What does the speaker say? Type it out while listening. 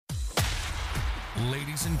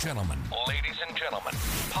Ladies and gentlemen,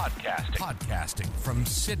 podcasting from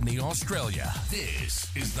Sydney, Australia.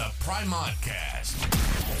 This is the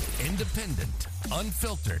Primodcast. Independent,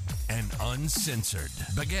 unfiltered, and uncensored.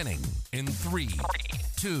 Beginning in 3,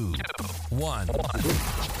 2, 1.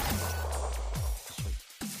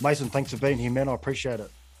 Mason, thanks for being here, man. I appreciate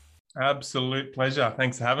it. Absolute pleasure.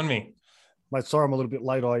 Thanks for having me. Mate, sorry I'm a little bit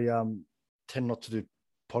late. I tend not to do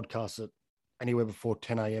podcasts at anywhere before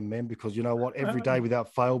 10 a.m., man, because you know what? Every day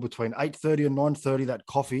without fail between 8:30 and 9:30, that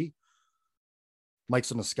coffee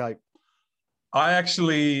makes an escape. I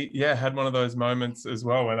actually, had one of those moments as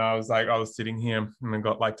well when I was sitting here and I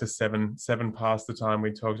got like to seven past the time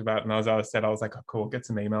we talked about. And as I said, I was like, oh, cool, get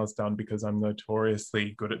some emails done because I'm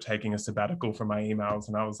notoriously good at taking a sabbatical from my emails.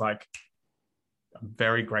 And I was like, I'm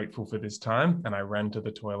very grateful for this time. And I ran to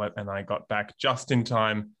the toilet and I got back just in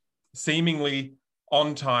time, seemingly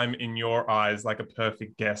on time in your eyes, like a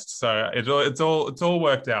perfect guest. So it's all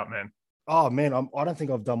worked out, man. Oh man, I don't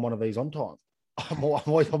think I've done one of these on time. I'm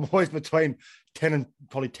always between 10 and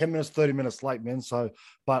probably 10 minutes, 30 minutes late, man. So,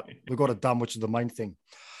 but we got it done, which is the main thing.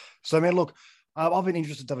 So, man, look, I've been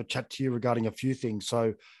interested to have a chat to you regarding a few things.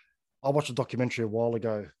 So, I watched a documentary a while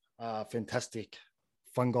ago, fantastic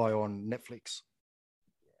fungi on Netflix,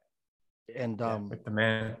 and with the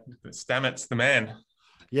man, Stamets, the man.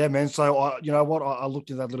 Yeah, man. So, you know what? I looked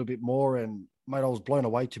at that a little bit more and, mate, I was blown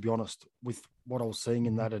away, to be honest, with what I was seeing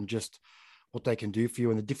in that and just what they can do for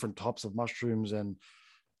you and the different types of mushrooms. And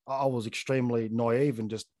I was extremely naive and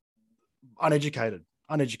just uneducated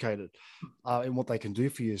in what they can do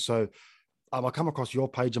for you. So I come across your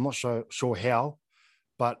page. I'm not sure how,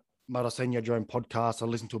 but, mate, I've seen you had your own podcast. I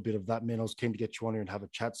listened to a bit of that, man. I was keen to get you on here and have a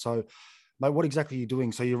chat. So, mate, what exactly are you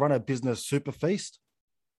doing? So you run a business, Super Feast?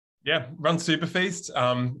 Yeah, run Super Feast.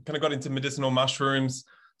 Kind of got into medicinal mushrooms.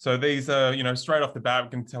 So these are, straight off the bat,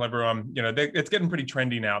 we can tell everyone, it's getting pretty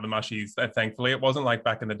trendy now, the mushies, thankfully. It wasn't like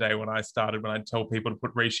back in the day when I started, when I'd tell people to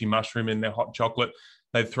put reishi mushroom in their hot chocolate,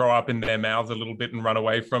 they'd throw up in their mouths a little bit and run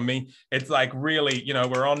away from me. It's like really,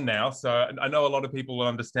 we're on now. So I know a lot of people will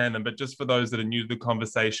understand them, but just for those that are new to the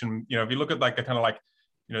conversation, if you look at like a kind of like,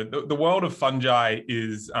 the world of fungi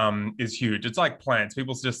is huge. It's like plants.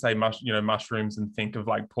 People just say mushrooms and think of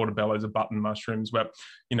like portobellos or button mushrooms. But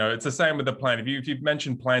it's the same with the plant. If you've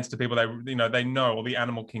mentioned plants to people, they know, or the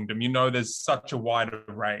animal kingdom. There's such a wide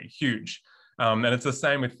array, huge. And it's the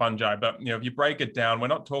same with fungi. But if you break it down, we're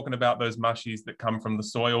not talking about those mushies that come from the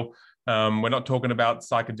soil. We're not talking about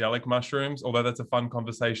psychedelic mushrooms, although that's a fun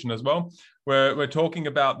conversation as well. We're talking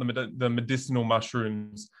about the medicinal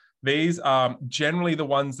mushrooms. These are generally the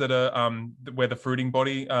ones that are where the fruiting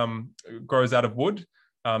body grows out of wood,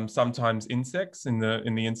 sometimes insects in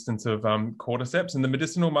the instance of cordyceps. And the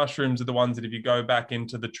medicinal mushrooms are the ones that if you go back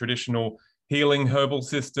into the traditional healing herbal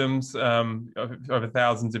systems over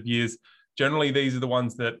thousands of years, generally these are the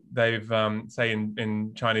ones that they've, say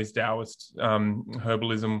in Chinese Taoist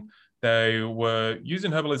herbalism, they were using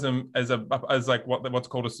herbalism as like what's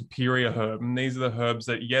called a superior herb, and these are the herbs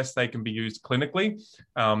that yes, they can be used clinically.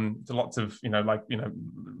 To lots of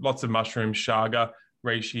lots of mushrooms, chaga,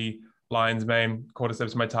 reishi, lion's mane,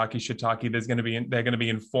 cordyceps maitake, shiitake. They're going to be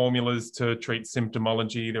in formulas to treat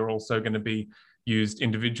symptomology. They're also going to be used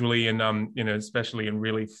individually, and especially in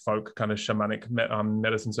really folk kind of shamanic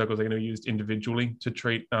medicine circles, they're going to be used individually to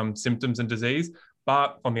treat symptoms and disease.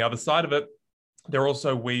 But on the other side of it, they're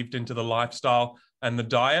also weaved into the lifestyle and the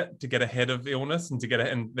diet to get ahead of illness and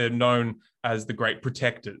they're known as the great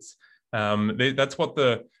protectors. That's what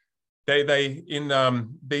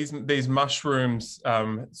these mushrooms,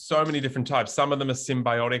 so many different types. Some of them are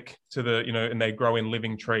symbiotic and they grow in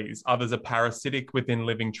living trees. Others are parasitic within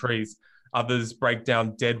living trees. Others break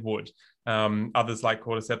down dead wood. Others, like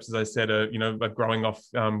cordyceps, as I said, are growing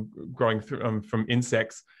through from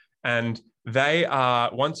insects. And they are,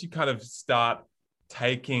 once you kind of start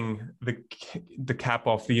taking the cap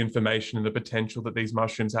off the information and the potential that these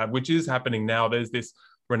mushrooms have, which is happening now. There's this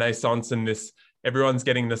renaissance and everyone's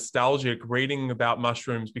getting nostalgic reading about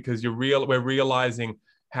mushrooms because we're realizing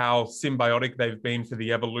how symbiotic they've been for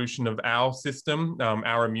the evolution of our system,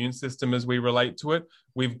 our immune system as we relate to it.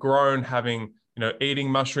 We've grown having, eating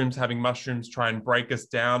mushrooms, having mushrooms try and break us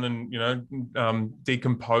down and,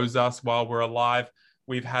 decompose us while we're alive.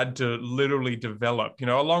 We've had to literally develop,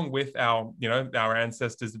 along with our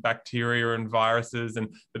ancestors, the bacteria and viruses,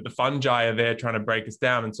 and the fungi are there trying to break us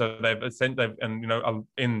down. And so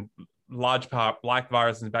in large part, like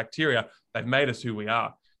viruses and bacteria, they've made us who we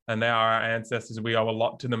are. And they are our ancestors. We owe a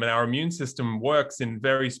lot to them. And our immune system works in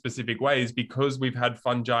very specific ways because we've had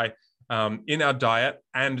fungi in our diet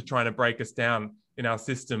and trying to break us down. in our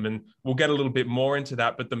system. And we'll get a little bit more into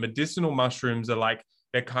that. But the medicinal mushrooms are like,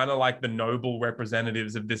 they're kind of like the noble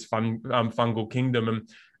representatives of this fungal kingdom.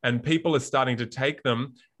 And people are starting to take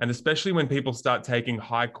them. And especially when people start taking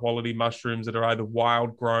high quality mushrooms that are either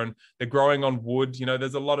wild grown, they're growing on wood. You know,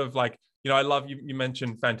 there's a lot of like, you know, I love you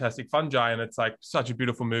mentioned Fantastic Fungi, and it's like such a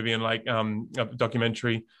beautiful movie and like a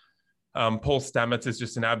documentary. Paul Stamets is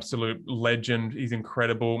just an absolute legend. He's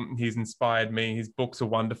incredible. He's inspired me. His books are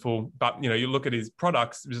wonderful. But, you know, you look at his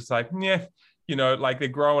products, it's just like, yeah, you know, like they're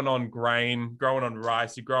growing on grain, growing on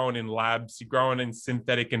rice, you're growing in labs, you're growing in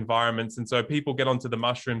synthetic environments. And so people get onto the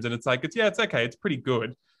mushrooms and it's like, it's okay. It's pretty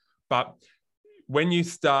good. But when you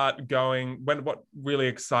start going, what really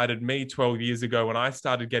excited me 12 years ago when I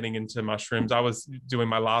started getting into mushrooms, I was doing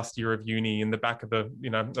my last year of uni in the back of the, you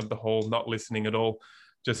know, of the hall, not listening at all,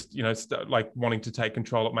 just, you know, like wanting to take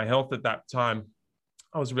control of my health at that time.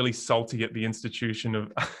 I was really salty at the institution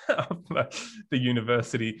of the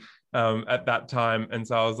university at that time. And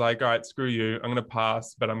so I was like, all right, screw you. I'm going to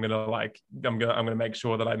pass, but I'm going to make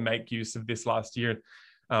sure that I make use of this last year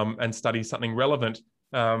and study something relevant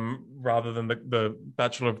rather than the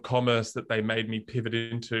Bachelor of Commerce that they made me pivot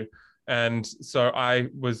into. And so I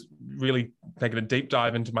was really taking a deep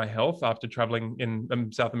dive into my health after traveling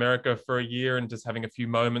in South America for a year and just having a few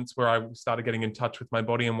moments where I started getting in touch with my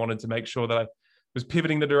body and wanted to make sure that I was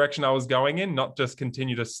pivoting the direction I was going in, not just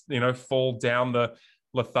continue to, you know, fall down the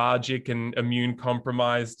lethargic and immune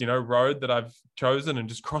compromised, you know, road that I've chosen and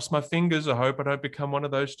just cross my fingers. I hope I don't become one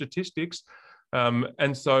of those statistics.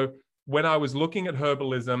 And so when I was looking at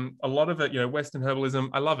herbalism, a lot of it, you know, Western herbalism,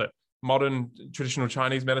 I love it. Modern traditional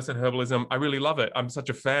Chinese medicine herbalism, I really love it. I'm such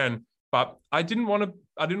a fan. But I didn't want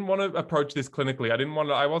to approach this clinically.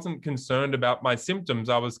 I wasn't concerned about my symptoms.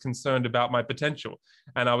 I was concerned about my potential.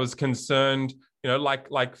 And I was concerned, you know,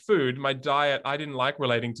 like food, my diet, I didn't like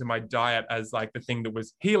relating to my diet as like the thing that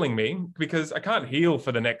was healing me, because I can't heal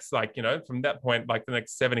for the next, like, you know, from that point, like the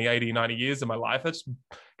next 70, 80, 90 years of my life. That's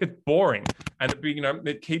gets boring. And, you know,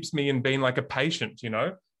 it keeps me in being like a patient, you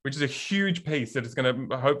know, which is a huge piece that is going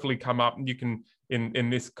to hopefully come up. And you can, in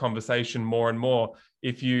this conversation more and more,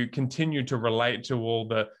 if you continue to relate to all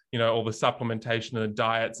the, you know, all the supplementation and the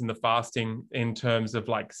diets and the fasting in terms of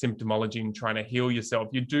like symptomology and trying to heal yourself,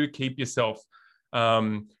 you do keep yourself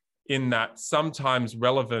in that sometimes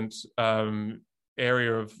relevant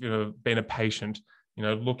area of, you know, being a patient, you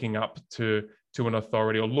know, looking up to an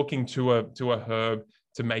authority or looking to a herb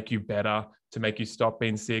to make you better, to make you stop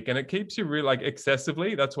being sick. And it keeps you really like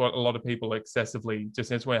excessively. That's what a lot of people excessively, just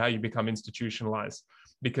that's how you become institutionalized,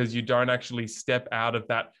 because you don't actually step out of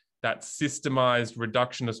that systemized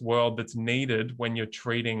reductionist world that's needed when you're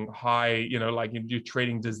treating high, you know, like you're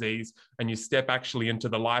treating disease, and you step actually into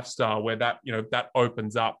the lifestyle where that, you know, that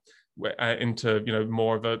opens up into, you know,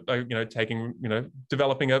 more of a, you know, taking, you know,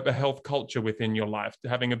 developing a health culture within your life,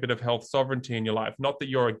 having a bit of health sovereignty in your life. Not that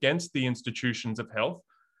you're against the institutions of health,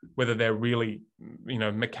 whether they're really, you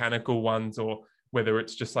know, mechanical ones, or whether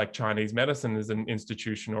it's just like Chinese medicine as an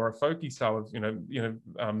institution or a folky style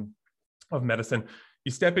of, of medicine.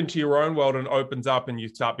 You step into your own world and it opens up, and you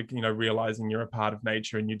start, you know, realizing you're a part of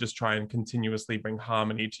nature, and you just try and continuously bring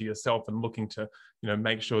harmony to yourself and looking to, you know,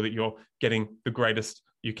 make sure that you're getting the greatest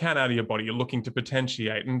you can out of your body. You're looking to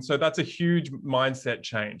potentiate. And so that's a huge mindset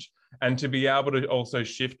change. And to be able to also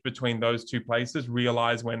shift between those two places,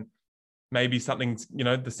 realize when maybe something's, you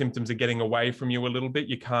know, the symptoms are getting away from you a little bit.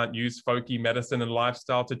 You can't use folky medicine and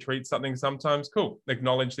lifestyle to treat something sometimes. Cool.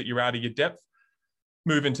 Acknowledge that you're out of your depth.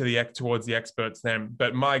 Move into towards the experts then.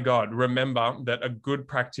 But my God, remember that a good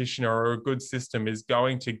practitioner or a good system is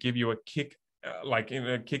going to give you a kick,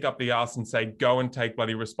 kick up the ass and say, go and take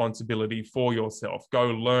bloody responsibility for yourself. Go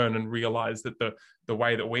learn and realize that the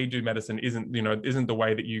way that we do medicine isn't the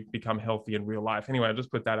way that you become healthy in real life. Anyway, I just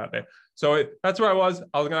put that out there. So that's where I was.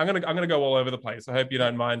 I'm gonna go all over the place. I hope you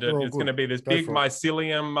don't mind it. It's going to be this big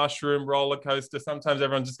mycelium mushroom roller coaster. Sometimes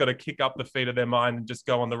everyone's just got to kick up the feet of their mind and just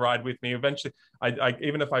go on the ride with me. Eventually, I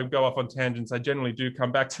even if I go off on tangents, I generally do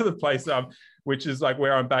come back to the place which is like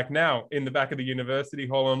where I'm back now, in the back of the university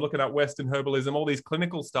hall. I'm looking at Western herbalism, all these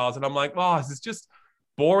clinical styles, and I'm like, oh, this is just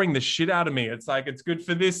boring the shit out of me. It's like, it's good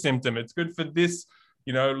for this symptom, it's good for this,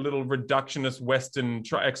 you know, little reductionist Western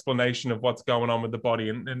explanation of what's going on with the body,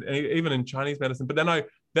 and even in Chinese medicine. But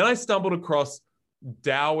then I stumbled across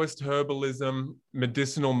Taoist herbalism,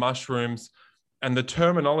 medicinal mushrooms, and the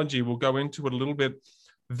terminology, we'll go into it a little bit.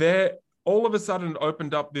 There all of a sudden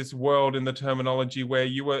opened up this world in the terminology where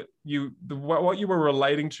what you were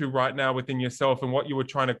relating to right now within yourself, and what you were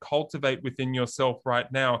trying to cultivate within yourself right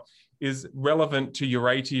now, is relevant to your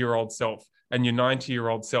 80-year-old self and your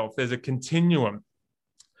 90-year-old self. There's a continuum.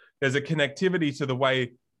 there's a connectivity to the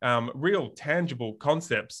way real tangible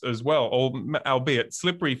concepts as well, albeit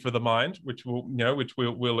slippery for the mind, which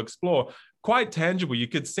we'll explore. Quite tangible. You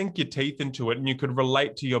could sink your teeth into it, and you could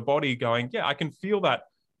relate to your body, going, "Yeah, I can feel that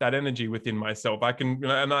energy within myself. I can,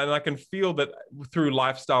 and I can feel that through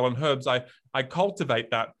lifestyle and herbs. I cultivate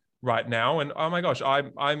that right now, and oh my gosh,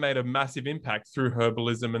 I made a massive impact through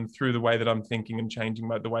herbalism and through the way that I'm thinking and changing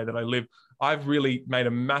the way that I live. I've really made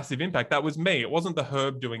a massive impact. That was me. It wasn't the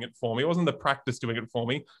herb doing it for me. It wasn't the practice doing it for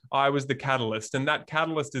me. I was the catalyst, and that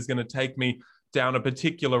catalyst is going to take me down a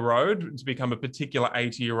particular road to become a particular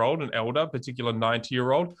 80-year-old, an elder, particular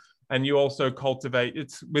 90-year-old. And you also cultivate,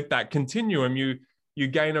 it's with that continuum, you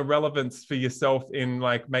gain a relevance for yourself in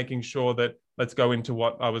like making sure that, let's go into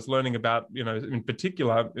what I was learning about, in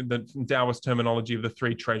particular, the Taoist terminology of the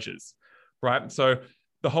three treasures, right? So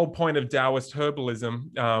the whole point of Taoist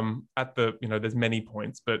herbalism there's many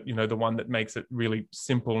points, but, the one that makes it really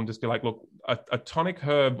simple and just be like, look, a tonic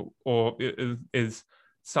herb is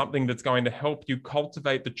something that's going to help you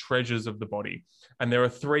cultivate the treasures of the body. And there are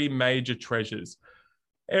three major treasures.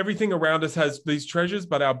 Everything around us has these treasures,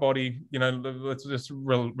 but our body, let's just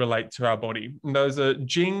relate to our body. And those are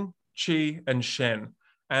Jing, Qi, and Shen.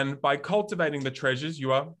 And by cultivating the treasures,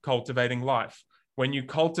 you are cultivating life. When you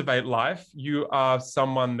cultivate life, you are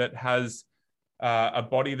someone that has a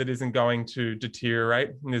body that isn't going to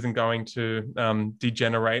deteriorate and isn't going to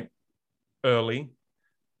degenerate early,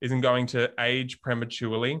 isn't going to age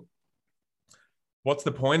prematurely. What's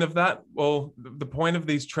the point of that? Well, the point of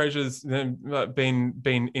these treasures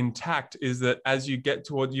being intact is that as you get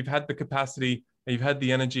towards, you've had the capacity, you've had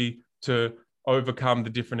the energy to overcome the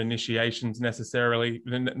different initiations necessary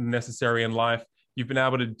in life. You've been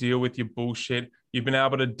able to deal with your bullshit. You've been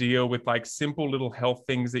able to deal with like simple little health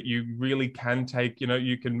things that you really can take,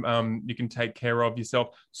 you can take care of yourself,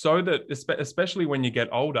 so that especially when you get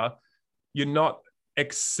older, you're not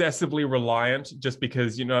excessively reliant just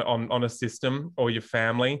because, on a system or your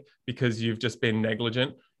family, because you've just been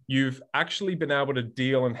negligent. You've actually been able to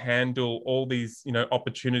deal and handle all these,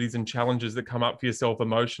 opportunities and challenges that come up for yourself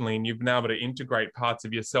emotionally. And you've been able to integrate parts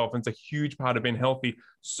of yourself. And it's a huge part of being healthy,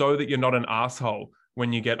 so that you're not an asshole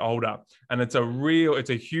when you get older. And it's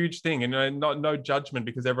a huge thing. And no judgment,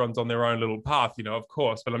 because everyone's on their own little path, of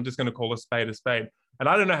course, but I'm just going to call a spade a spade. And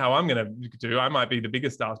I don't know how I'm going to do. I might be the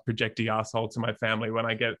biggest projecty asshole to my family when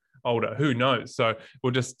I get older. Who knows? So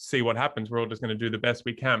we'll just see what happens. We're all just going to do the best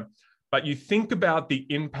we can. But you think about the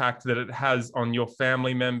impact that it has on your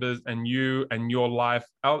family members and you and your life.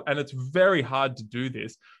 And it's very hard to do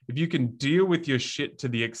this if you can deal with your shit to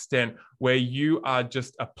the extent where you are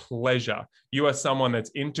just a pleasure. You are someone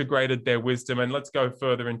that's integrated their wisdom. And let's go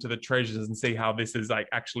further into the treasures and see how this is like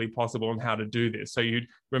actually possible and how to do this. So you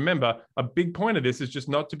remember, a big point of this is just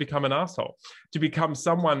not to become an asshole, to become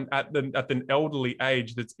someone at the elderly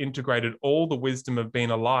age that's integrated all the wisdom of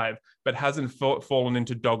being alive, but hasn't fallen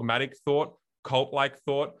into dogmatic thought, cult-like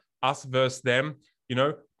thought, us versus them,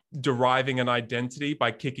 deriving an identity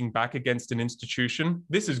by kicking back against an institution.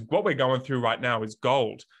 This is what we're going through right now, is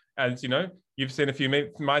gold. As you've seen a few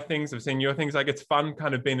of my things, I've seen your things. Like, it's fun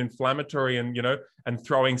kind of being inflammatory and, and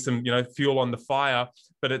throwing some, fuel on the fire.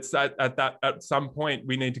 But it's at some point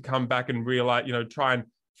we need to come back and realize, try and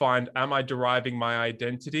find, am I deriving my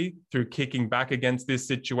identity through kicking back against this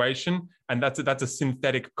situation? And that's a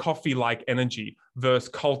synthetic coffee-like energy versus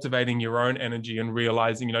cultivating your own energy and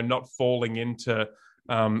realizing, not falling into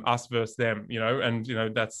us versus them, and,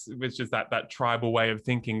 it's just that tribal way of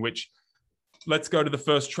thinking, which, let's go to the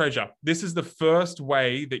first treasure. This is the first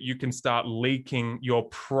way that you can start leaking your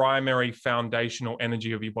primary foundational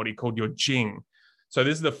energy of your body, called your Jing. So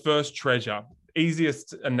this is the first treasure.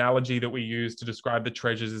 Easiest analogy that we use to describe the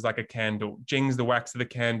treasures is like a candle. Jing's the wax of the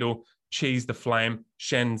candle, Qi's the flame,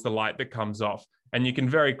 Shen's the light that comes off. And you can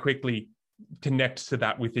very quickly connect to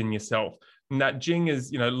that within yourself. And that Jing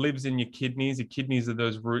is, lives in your kidneys. Your kidneys are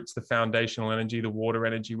those roots, the foundational energy, the water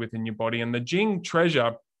energy within your body. And the Jing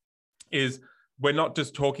treasure is, we're not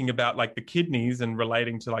just talking about like the kidneys and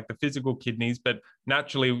relating to like the physical kidneys, but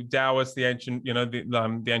naturally Taoist, the ancient,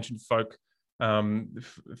 the ancient folk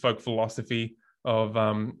philosophy of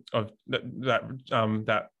that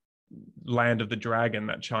land of the dragon,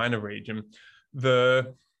 that China region,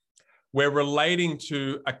 we're relating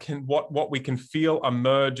to what we can feel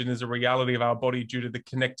emerge and is a reality of our body due to the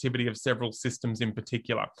connectivity of several systems in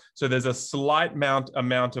particular. So there's a slight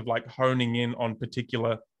amount of like honing in on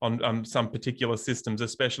some particular systems,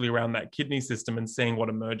 especially around that kidney system, and seeing what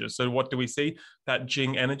emerges. So what do we see? That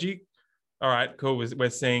Jing energy. All right, cool. We're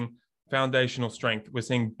seeing foundational strength. We're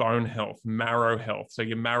seeing bone health, marrow health. So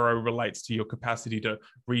your marrow relates to your capacity to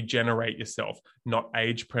regenerate yourself, not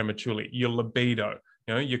age prematurely. Your libido,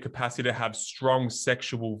 your capacity to have strong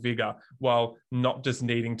sexual vigor while not just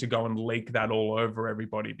needing to go and leak that all over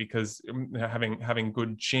everybody, because having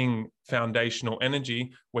good Qing foundational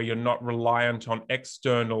energy where you're not reliant on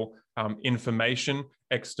external information,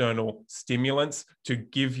 external stimulants to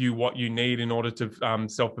give you what you need in order to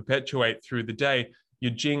self-perpetuate through the day.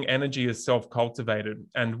 Your Jing energy is self-cultivated.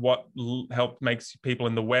 And what makes people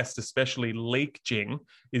in the West especially leak Jing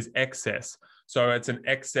is excess. So it's an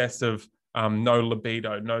excess of no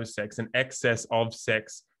libido, no sex, an excess of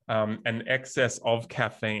sex, an excess of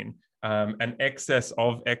caffeine, an excess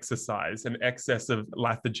of exercise, an excess of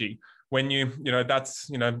lethargy. When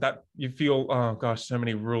that you feel, oh gosh, so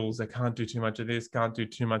many rules. I can't do too much of this, can't do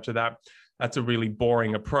too much of that. That's a really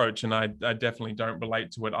boring approach. And I definitely don't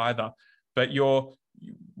relate to it either. But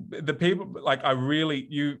the people, like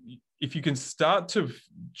if you can start to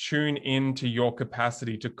tune into your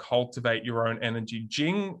capacity to cultivate your own energy,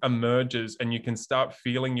 Jing emerges and you can start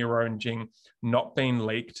feeling your own Jing not being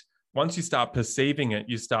leaked. Once you start perceiving it,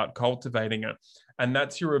 you start cultivating it. And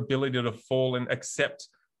that's your ability to fall and accept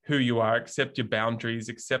who you are, accept your boundaries,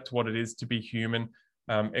 accept what it is to be human,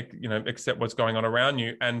 accept what's going on around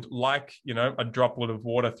you. And like, a droplet of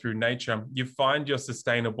water through nature, you find your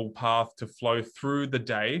sustainable path to flow through the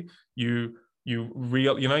day. You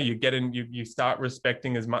start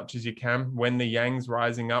respecting as much as you can when the yang's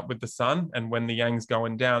rising up with the sun, and when the yang's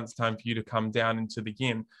going down, it's time for you to come down into the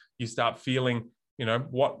yin. You start feeling,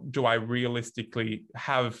 what do I realistically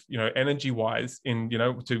have, energy wise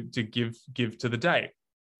to give to the day.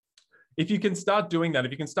 If you can start doing that,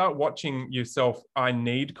 if you can start watching yourself, I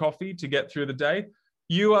need coffee to get through the day,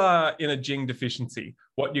 you are in a Jing deficiency.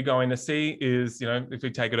 What you're going to see is, if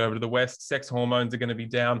we take it over to the West, sex hormones are going to be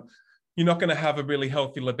down. You're not going to have a really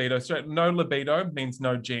healthy libido. So no libido means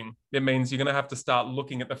no Jing. It means you're going to have to start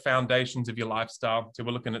looking at the foundations of your lifestyle. So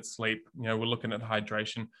we're looking at sleep, we're looking at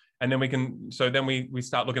hydration. And then we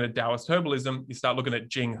start looking at Taoist herbalism. You start looking at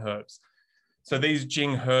Jing herbs. So these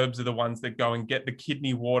Jing herbs are the ones that go and get the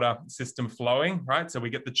kidney water system flowing, right? So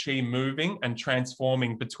we get the qi moving and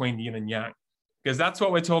transforming between yin and yang, because that's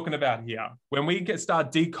what we're talking about here. When we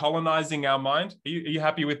start decolonizing our mind, are you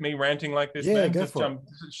happy with me ranting like this, yeah, man? Go Just for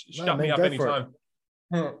shut me up anytime.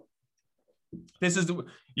 You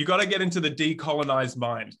got to get into the decolonized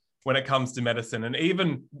mind when it comes to medicine. And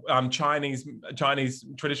even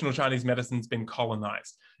traditional Chinese medicine's been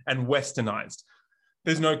colonized and westernized.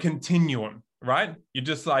 There's no continuum, right? You're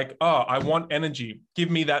just like, oh, I want energy. Give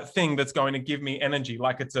me that thing that's going to give me energy,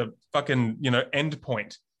 like it's a fucking, end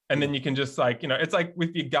point. And then you can just it's like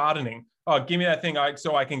with your gardening. Oh, give me that thing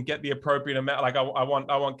so I can get the appropriate amount. Like I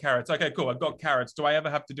want carrots. Okay, cool. I've got carrots. Do I ever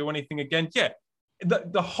have to do anything again? Yeah.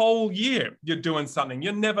 The whole year you're doing something.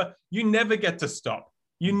 You never get to stop.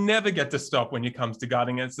 You never get to stop when it comes to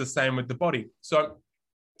gardening. It's the same with the body. So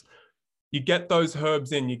you get those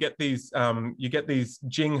herbs in, you get these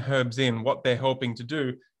Jing herbs in. What they're helping to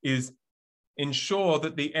do is ensure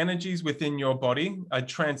that the energies within your body are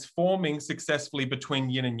transforming successfully between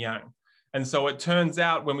yin and yang. And so it turns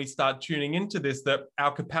out when we start tuning into this, that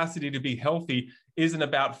our capacity to be healthy isn't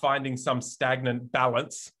about finding some stagnant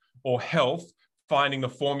balance or health, finding the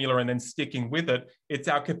formula and then sticking with it. It's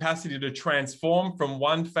our capacity to transform from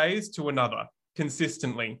one phase to another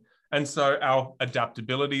consistently. And so our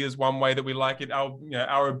adaptability is one way that we like it.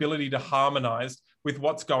 Our ability to harmonize with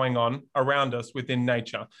what's going on around us within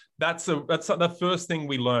nature. That's the first thing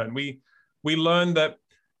we learn. We learn that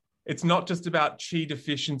it's not just about qi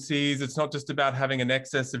deficiencies. It's not just about having an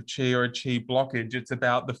excess of qi or a qi blockage. It's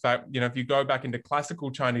about the fact, if you go back into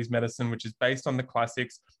classical Chinese medicine, which is based on the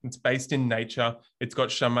classics, it's based in nature, it's got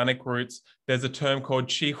shamanic roots. There's a term called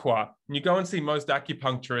qi hua. And you go and see most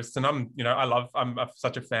acupuncturists, and I'm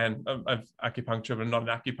such a fan of acupuncture, but I'm not an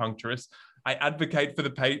acupuncturist. I advocate for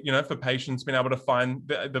for patients being able to find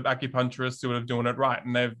the acupuncturists who are doing it right,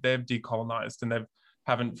 and they've decolonized and they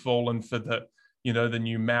haven't fallen for the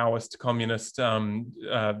new Maoist communist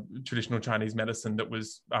traditional Chinese medicine that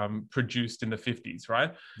was produced in the 50s,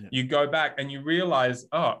 right? Yeah. You go back and you realize,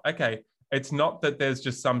 oh, okay, it's not that there's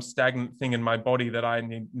just some stagnant thing in my body that I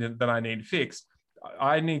need fixed.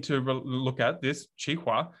 I need to look at this qi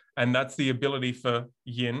hua, and that's the ability for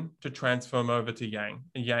yin to transform over to yang,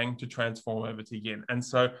 and yang to transform over to yin. And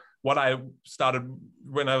so what I started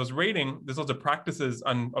when I was reading, there's lots of practices,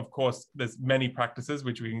 and of course there's many practices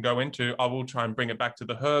which we can go into. I will try and bring it back to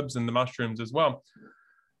the herbs and the mushrooms as well.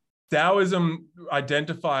 Taoism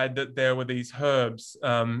identified that there were these herbs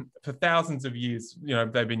for thousands of years.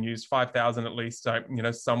 They've been used 5,000 at least.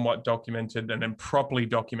 Somewhat documented and then properly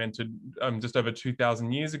documented just over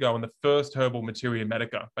 2,000 years ago. And the first herbal materia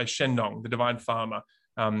medica by Shen Nong, the Divine Farmer,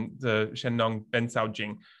 the Shen Nong Ben Cao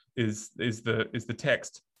Jing is the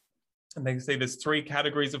text. And they say there's 3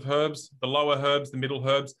 categories of herbs: the lower herbs, the middle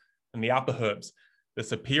herbs, and the upper herbs, the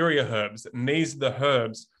superior herbs. And these are the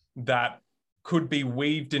herbs that could be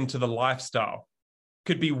weaved into the lifestyle,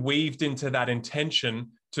 could be weaved into that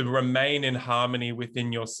intention to remain in harmony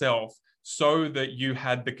within yourself, so that you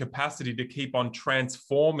had the capacity to keep on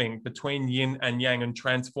transforming between yin and yang and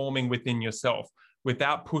transforming within yourself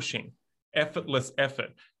without pushing. Effortless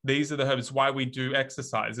effort. These are the herbs. It's why we do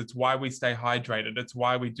exercise. It's why we stay hydrated. It's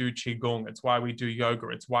why we do qigong. It's why we do yoga.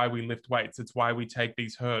 It's why we lift weights. It's why we take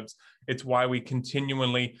these herbs. It's why we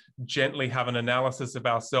continually gently have an analysis of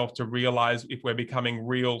ourselves to realize if we're becoming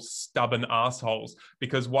real stubborn assholes.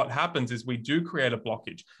 Because what happens is we do create a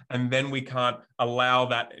blockage, and then we can't allow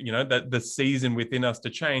that, that the season within us to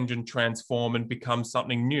change and transform and become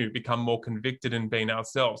something new, become more convicted in being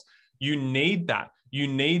ourselves. You need that. You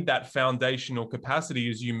need that foundational capacity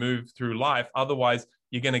as you move through life. Otherwise,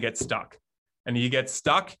 you're going to get stuck. And you get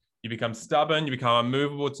stuck, you become stubborn, you become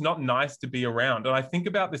unmovable. It's not nice to be around. And I think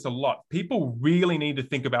about this a lot. People really need to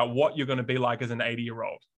think about what you're going to be like as an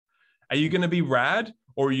 80-year-old. Are you going to be rad,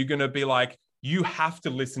 or are you going to be like, you have to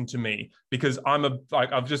listen to me because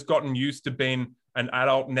I've just gotten used to being an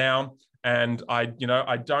adult now, and I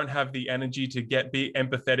don't have the energy to be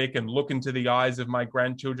empathetic and look into the eyes of my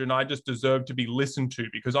grandchildren. I just deserve to be listened to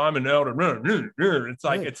because I'm an elder. It's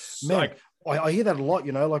like, I hear that a lot,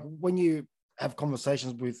 like when you have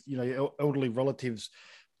conversations with, your elderly relatives,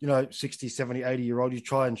 60, 70, 80-year-old, you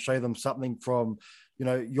try and show them something from,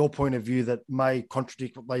 your point of view that may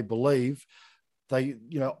contradict what they believe. They,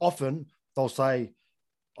 often they'll say,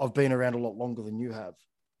 I've been around a lot longer than you have.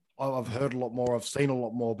 I've heard a lot more. I've seen a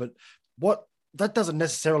lot more. But that doesn't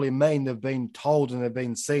necessarily mean they've been told and they've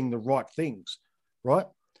been seeing the right things, right?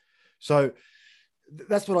 So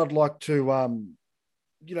that's what I'd like to,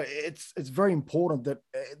 it's very important that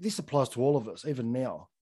this applies to all of us, even now,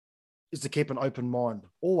 is to keep an open mind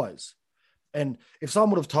always. And if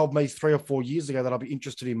someone would have told me 3 or 4 years ago that I'd be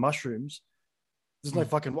interested in mushrooms, there's no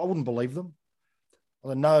fucking, I wouldn't believe them. I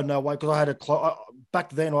said, no way. Because I had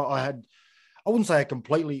back then I wouldn't say a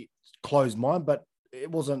completely closed mind, but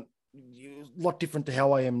it wasn't a lot different to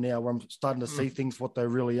how I am now, where I'm starting to see things for what they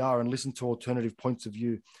really are and listen to alternative points of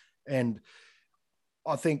view. And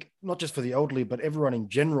I think not just for the elderly, but everyone in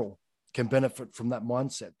general can benefit from that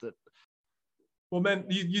mindset. That, well, man,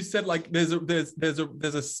 you said like there's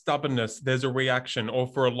a stubbornness, there's a reaction, or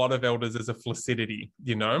for a lot of elders, there's a flaccidity.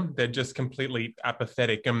 They're just completely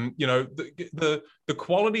apathetic, and the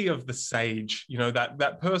quality of the sage,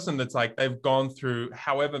 that person that's like they've gone through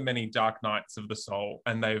however many dark nights of the soul,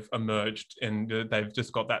 and they've emerged, and they've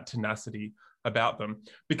just got that tenacity about them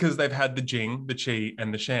because they've had the Jing, the Qi,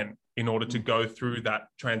 and the Shen in order to go through that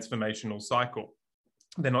transformational cycle.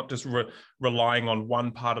 They're not just relying on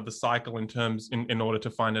one part of the cycle in order to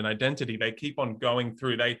find an identity. They keep on going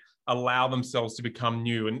through. They allow themselves to become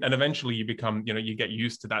new, and eventually you become, you get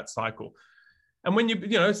used to that cycle. And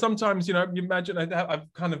when sometimes, you imagine,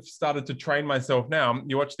 I've kind of started to train myself now.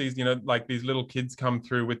 You watch these, like these little kids come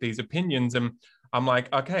through with these opinions, and I'm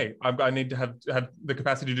like, okay, I need to have the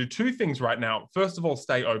capacity to do 2 things right now. First of all,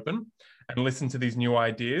 stay open and listen to these new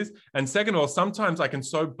ideas. And second of all, sometimes I can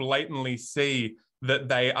so blatantly see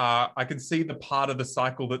that I can see the part of the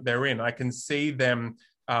cycle that they're in. I can see them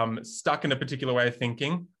stuck in a particular way of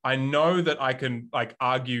thinking. I know that I can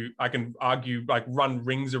argue, like run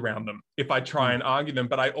rings around them if I try and argue them,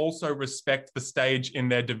 but I also respect the stage in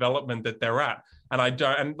their development that they're at.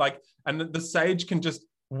 And and the sage can just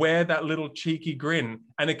wear that little cheeky grin,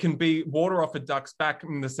 and it can be water off a duck's back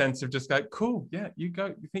in the sense of just like, cool, yeah, you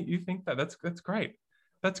go, you think that's great.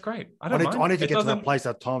 That's great. I need to get to that place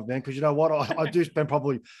at times, man, because you know what? I do spend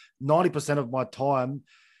probably 90% of my time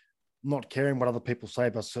not caring what other people say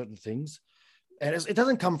about certain things. And it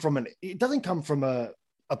doesn't come from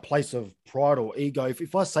a place of pride or ego.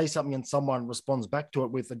 If I say something and someone responds back to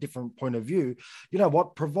it with a different point of view, you know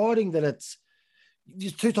what? Providing that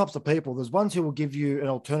there's 2 types of people. There's ones who will give you an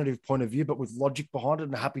alternative point of view, but with logic behind it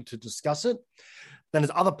and are happy to discuss it. Then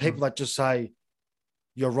there's other people that just say,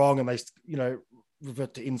 you're wrong, and they,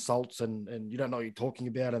 revert to insults and you don't know what you're talking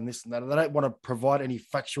about and this and that. And they don't want to provide any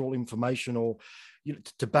factual information or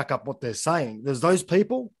to back up what they're saying. There's those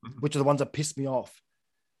people, which are the ones that piss me off,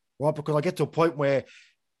 right? Because I get to a point where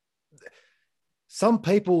some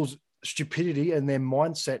people's stupidity and their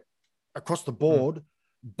mindset across the board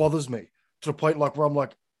bothers me to the point like where I'm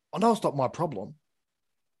like, I know it's not my problem.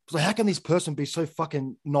 So how can this person be so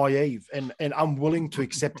fucking naive and unwilling to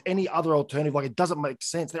accept any other alternative? Like, it doesn't make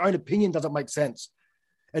sense. Their own opinion doesn't make sense.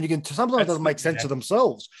 And you can sometimes it doesn't make sense to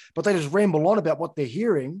themselves, but they just ramble on about what they're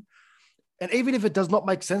hearing. And even if it does not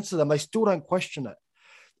make sense to them, they still don't question it.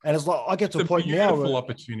 And it's like, I get to a point now.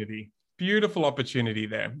 Beautiful opportunity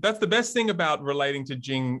there. That's the best thing about relating to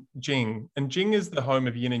Jing. And Jing is the home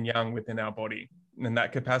of yin and yang within our body. And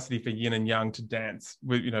that capacity for yin and yang to dance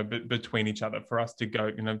with, between each other, for us to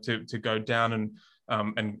go, to go down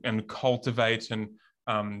and cultivate and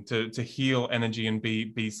to heal energy and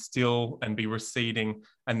be still and be receding,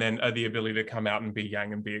 and then the ability to come out and be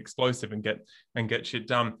yang and be explosive and get shit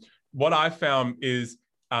done. What I found is,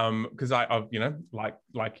 because I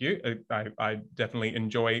like you, I definitely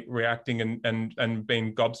enjoy reacting and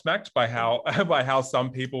being gobsmacked by how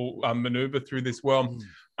some people maneuver through this world.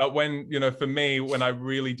 But when, for me, when I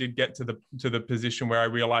really did get to the position where I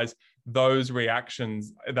realized those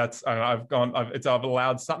reactions, I've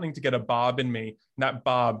allowed something to get a barb in me, and that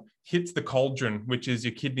barb hits the cauldron, which is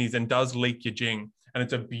your kidneys, and does leak your Jing. And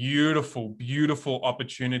it's a beautiful, beautiful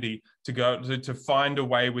opportunity to find a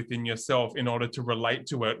way within yourself in order to relate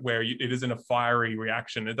to it, where it isn't a fiery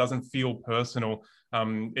reaction. It doesn't feel personal.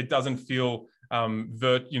 It doesn't feel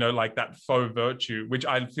like that faux virtue, which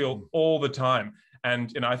I feel all the time.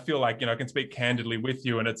 And I feel like I can speak candidly with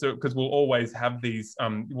you, and it's because we'll always have these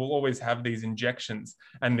injections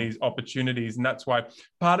and these opportunities, and that's why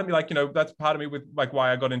part of me, that's part of me with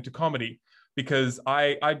why I got into comedy, because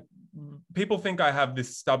people think I have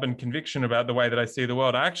this stubborn conviction about the way that I see the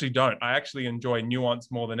world. I actually don't. I actually enjoy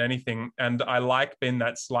nuance more than anything. And I like being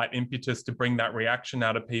that slight impetus to bring that reaction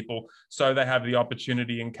out of people, so they have the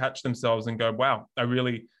opportunity and catch themselves and go, wow, I've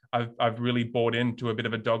really bought into a bit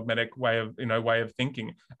of a dogmatic way of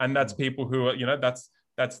thinking. And that's people who are, that's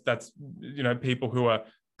people who are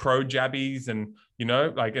pro jabbies and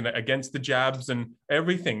against the jabs and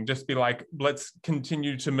everything. Just be like, let's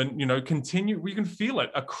continue to continue. We can feel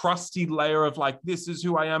it, a crusty layer of this is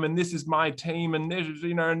who I am and this is my team and this is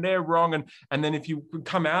and they're wrong, and then if you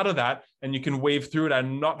come out of that and you can weave through it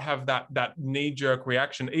and not have that knee-jerk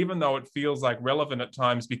reaction, even though it feels relevant at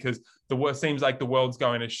times, because seems like the world's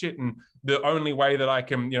going to shit, and the only way that I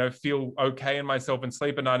can feel okay in myself and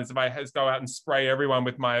sleep at night is if I go out and spray everyone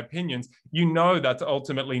with my opinions. That's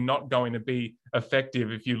ultimately not going to be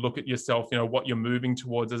effective if you look at yourself, what you're moving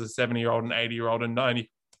towards as a 70-year-old, an 80-year-old, and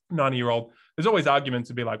 90-year-old. There's always arguments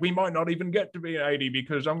to be like, we might not even get to be an 80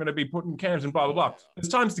 because I'm going to be putting cams and blah, blah, blah. There's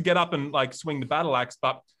times to get up and swing the battle axe,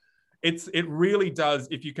 but it really does.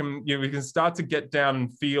 If you can, we can start to get down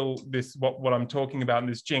and feel this, what I'm talking about in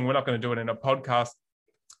this Jing. We're not going to do it in a podcast.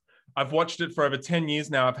 I've watched it for over 10 years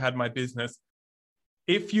now. I've had my business.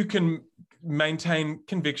 If you can maintain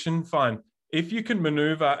conviction, fine. If you can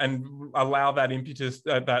maneuver and allow that impetus,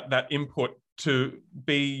 that input to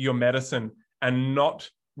be your medicine and not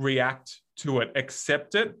react to it,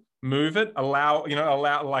 accept it, move it, allow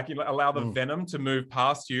the venom to move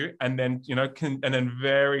past you, and then and then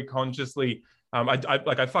very consciously.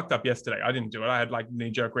 I fucked up yesterday. I didn't do it. I had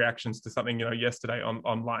knee-jerk reactions to something yesterday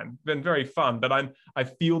online. Been very fun, but I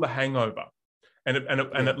feel the hangover, and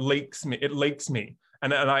it leaks me. It leaks me.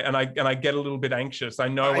 And I get a little bit anxious. I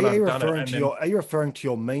know when I've done it. Are you referring to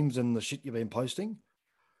your memes and the shit you've been posting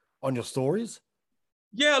on your stories?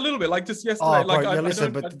 Yeah, a little bit. Just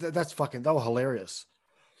yesterday. That's fucking. They were hilarious.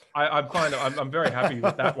 I'm very happy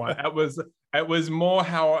with that one. It was more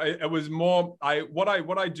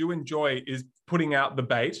what I do enjoy is putting out the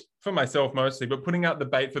bait for myself mostly, but putting out the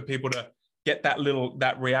bait for people to get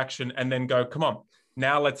that reaction and then go, come on.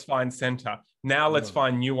 Now let's find center. Now let's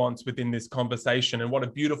find nuance within this conversation. And what a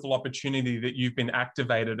beautiful opportunity that you've been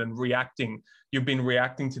activated and reacting. You've been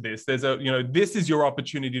reacting to this. This is your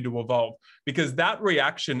opportunity to evolve, because that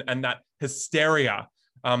reaction and that hysteria,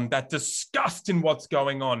 that disgust in what's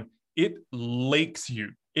going on, it leaks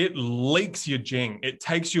you. It leaks your Jing. It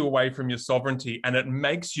takes you away from your sovereignty, and it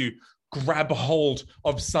makes you grab a hold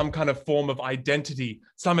of some kind of form of identity,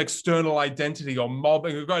 some external identity or mob.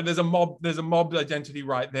 There's a mob identity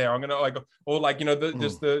right there. I'm gonna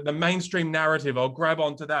the mainstream narrative. I'll grab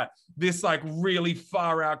onto that. This really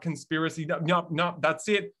far out conspiracy. No, that's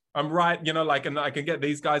it. I'm right. And I can get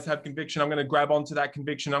these guys have conviction. I'm going to grab onto that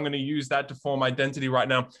conviction. I'm going to use that to form identity right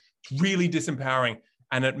now. It's really disempowering,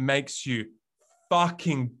 and it makes you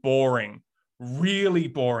fucking boring, really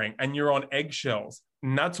boring, and you're on eggshells.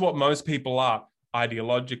 And that's what most people are,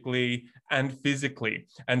 ideologically and physically.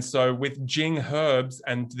 And so with Jing herbs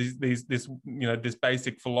and this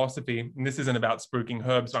basic philosophy, and this isn't about spruiking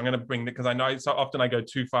herbs, so I'm going to bring that because I know so often I go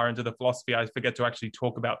too far into the philosophy, I forget to actually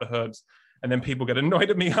talk about the herbs, and then people get annoyed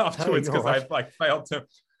at me afterwards because I've like failed to.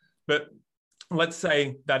 But let's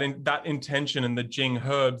say that in that intention and the Jing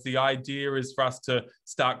herbs, the idea is for us to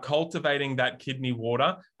start cultivating that kidney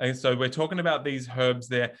water. And so we're talking about these herbs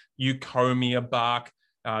there: eucommia bark,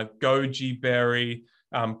 goji berry,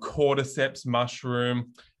 cordyceps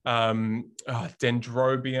mushroom,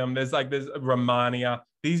 dendrobium. There's Rhamania.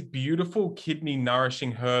 These beautiful kidney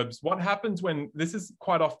nourishing herbs. What happens when this is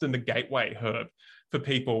quite often the gateway herb for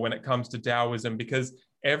people when it comes to Taoism, because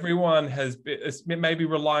everyone has been maybe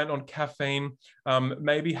reliant on caffeine,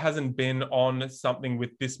 maybe hasn't been on something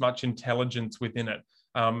with this much intelligence within it,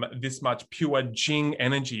 this much pure Jing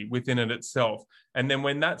energy within it itself. And then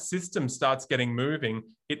when that system starts getting moving,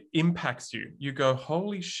 it impacts you. You go,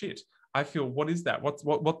 holy shit, I feel, what is that?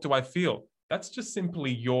 What do I feel? That's just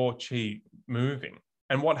simply your chi moving.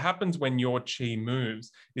 And what happens when your chi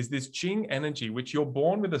moves is this Jing energy, which you're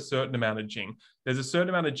born with a certain amount of Jing. There's a certain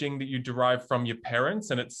amount of Jing that you derive from your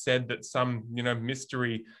parents. And it's said that some,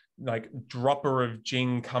 mystery like dropper of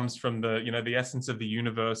Jing comes from the essence of the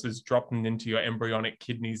universe is dropping into your embryonic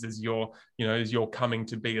kidneys as you're coming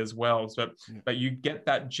to be as well. So, but you get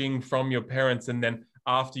that Jing from your parents, and then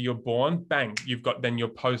after you're born, bang, you've got then your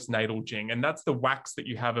postnatal Jing. And that's the wax that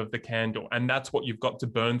you have of the candle. And that's what you've got to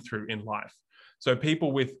burn through in life. So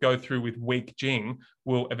people go through with weak Jing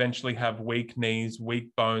will eventually have weak knees, weak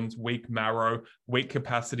bones, weak marrow, weak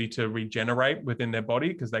capacity to regenerate within their body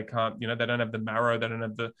because they can't, they don't have the marrow, they don't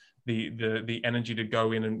have the energy to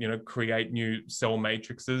go in and create new cell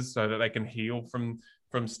matrices so that they can heal from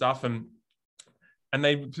stuff, and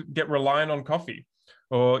they get reliant on coffee,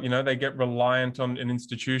 or they get reliant on an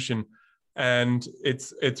institution, and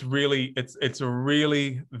it's really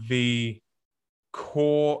the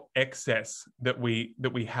core excess that we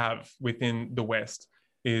have within the West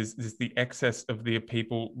is the excess of the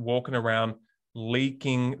people walking around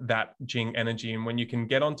leaking that Jing energy. And when you can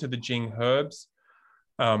get onto the Jing herbs,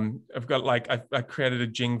 I've got I created a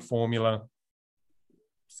Jing formula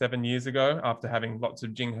 7 years ago after having lots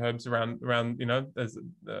of Jing herbs around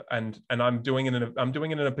and I'm doing it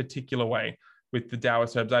in a particular way with the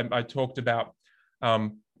Taoist herbs. I talked about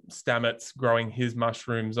Stamets growing his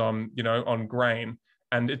mushrooms on grain,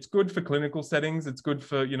 and it's good for clinical settings. It's good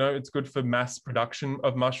for mass production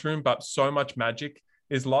of mushroom, but so much magic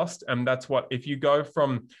is lost. And that's what, if you go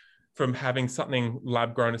from having something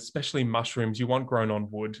lab grown, especially mushrooms, you want grown on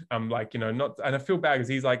wood. Not, and I feel bad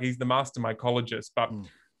because he's the master mycologist, but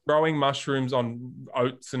growing mushrooms on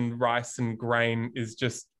oats and rice and grain is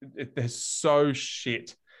just, they're so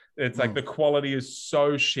shit. It's like the quality is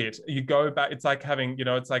so shit. You go back, it's like having,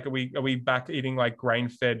 it's like, are we back eating like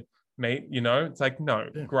grain-fed meat? It's like, no,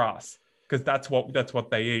 grass, because that's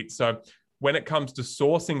what they eat. So when it comes to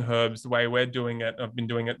sourcing herbs, the way we're doing it, I've been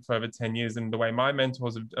doing it for over 10 years, and the way my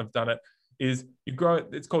mentors have done it is you grow it.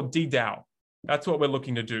 It's called de-Dao. That's what we're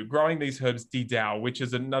looking to do, growing these herbs de-Dao, which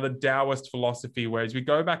is another Taoist philosophy, whereas we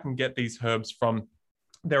go back and get these herbs from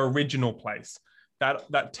their original place.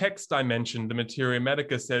 That text I mentioned, the Materia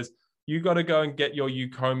Medica, says you got to go and get your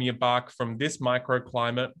eucommia bark from this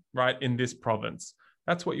microclimate, right, in this province.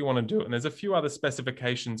 That's what you want to do. And there's a few other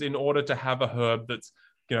specifications in order to have a herb that's,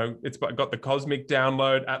 it's got the cosmic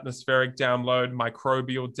download, atmospheric download,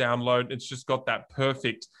 microbial download. It's just got that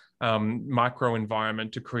perfect micro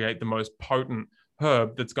environment to create the most potent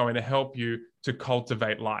herb that's going to help you to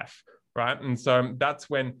cultivate life, right? And so that's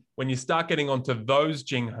when you start getting onto those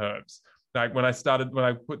Jing herbs. Like when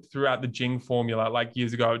I put throughout the Jing formula like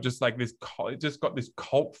years ago, it just got this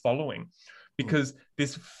cult following, because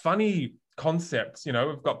this funny concept,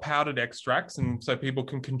 we've got powdered extracts, and so people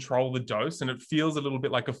can control the dose, and it feels a little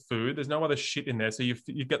bit like a food. There's no other shit in there, so you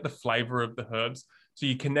get the flavor of the herbs. So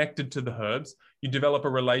you're connected to the herbs. You develop a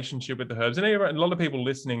relationship with the herbs, and a lot of people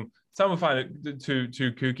listening, some will find it too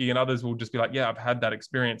kooky, and others will just be like, "Yeah, I've had that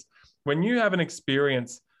experience." When you have an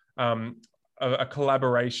experience, a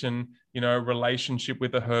collaboration, relationship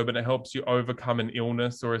with a herb, and it helps you overcome an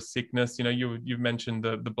illness or a sickness. You've mentioned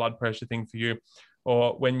the blood pressure thing for you,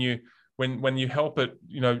 or when you help it,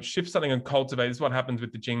 shift something and cultivate. This is what happens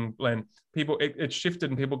with the Jing blend. People, it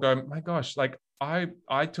shifted, and people go, my gosh, like I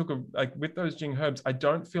took with those Jing herbs, I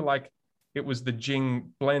don't feel like it was the Jing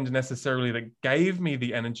blend necessarily that gave me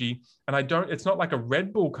the energy. And it's not like a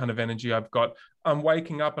Red Bull kind of energy I've got. I'm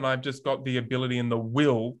waking up and I've just got the ability and the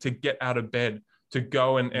will to get out of bed, to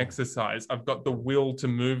go and exercise. I've got the will to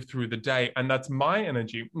move through the day, and that's my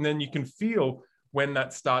energy. And then you can feel when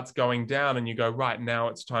that starts going down and you go, right, now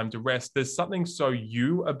it's time to rest, there's something so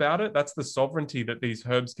you about it. That's the sovereignty that these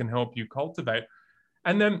herbs can help you cultivate.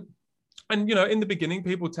 And then, and, you know, in the beginning,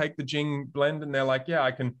 people take the Jing blend and they're like, yeah,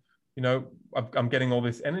 I can, you know, I'm getting all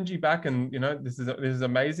this energy back, and, you know, this is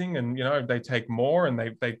amazing. And, you know, they take more and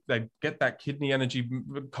they get that kidney energy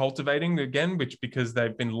cultivating again, which, because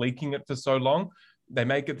they've been leaking it for so long,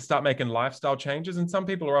 they start making lifestyle changes. And some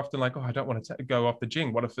people are often like, oh, I don't want to go off the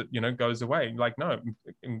Jing. What if it, you know, goes away? Like, no,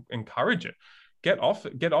 encourage it. Get off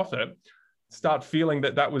it. Start feeling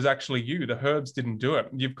that was actually you. The herbs didn't do it.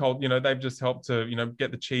 They've just helped to, you know,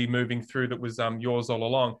 get the chi moving through that was yours all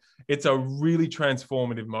along. It's a really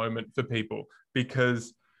transformative moment for people,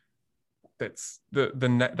 because that's the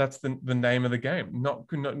name of the game.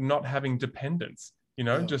 Not having dependence. You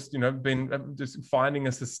know, just, you know, just finding a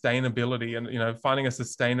sustainability and, you know, finding a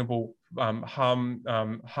sustainable,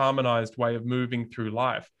 harmonized way of moving through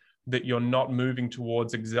life, that you're not moving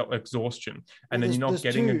towards exhaustion, and then you're not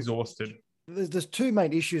getting exhausted. There's two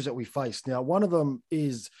main issues that we face. Now, one of them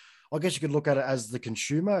is, I guess you could look at it as the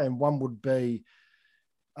consumer, and one would be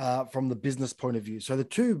from the business point of view. So the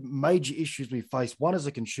two major issues we face, one as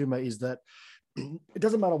a consumer, is that it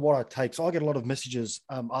doesn't matter what I take. So I get a lot of messages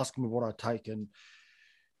asking me what I take, and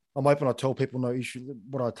I'm open. I tell people no issue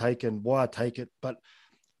what I take and why I take it. But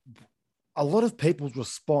a lot of people's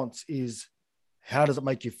response is, how does it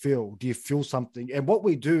make you feel? Do you feel something? And what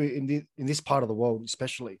we do in this part of the world,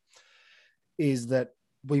 especially, is that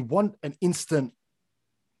we want an instant,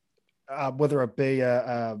 whether it be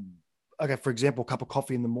for example, a cup of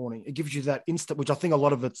coffee in the morning. It gives you that instant, which I think a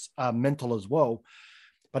lot of it's mental as well,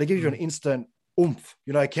 but it gives you an instant oomph,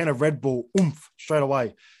 you know, a can of Red Bull, oomph, straight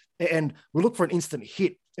away. And we look for an instant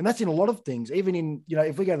hit. And that's in a lot of things, even in, you know,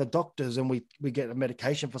 if we go to the doctors and we get a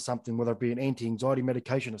medication for something, whether it be an anti-anxiety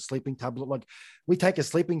medication, a sleeping tablet, like we take a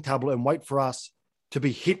sleeping tablet and wait for us to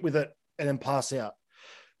be hit with it and then pass out.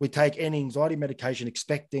 We take any anxiety medication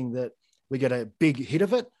expecting that we get a big hit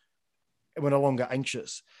of it and we're no longer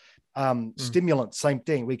anxious. Stimulant, same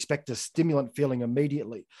thing. We expect a stimulant feeling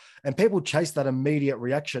immediately. And people chase that immediate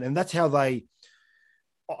reaction. And that's how I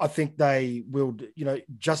think they will, you know,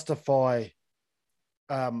 justify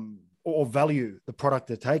or value the product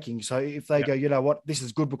they're taking. So if they go, you know what, this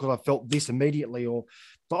is good because I felt this immediately,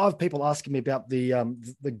 but I have people asking me about the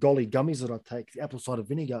Golly gummies that I take, the apple cider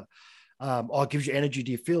vinegar. It gives you energy.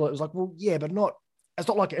 Do you feel it? It was like, well, yeah, but it's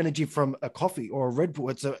not like energy from a coffee or a Red Bull.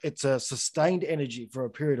 It's a sustained energy for a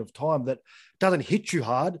period of time that doesn't hit you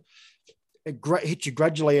hard. It hits you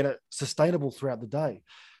gradually, and it's sustainable throughout the day.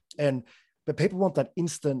 But people want that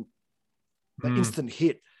instant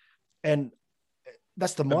hit. And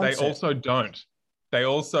that's the mindset. They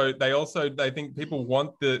also don't. They think people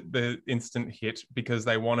want the instant hit because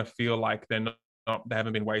they want to feel like they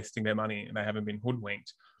haven't been wasting their money and they haven't been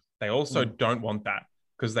hoodwinked. They also don't want that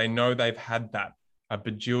because they know they've had that a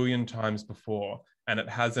bajillion times before, and it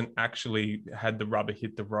hasn't actually had the rubber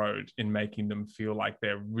hit the road in making them feel like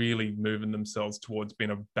they're really moving themselves towards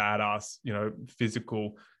being a badass, you know,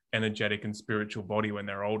 physical, energetic and spiritual body when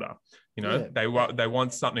they're older. You know, they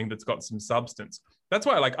want something that's got some substance. That's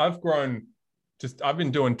why, like, I've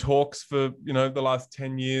been doing talks for, you know, the last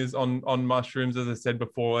 10 years on mushrooms. As I said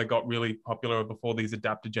before, they got really popular before these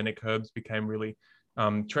adaptogenic herbs became really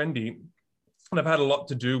trendy. And I've had a lot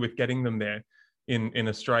to do with getting them there in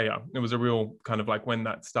Australia. It was a real kind of like when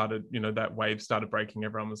that started, you know, that wave started breaking,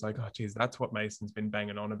 everyone was like, oh, geez, that's what Mason's been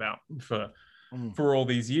banging on about for all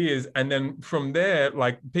these years. And then from there,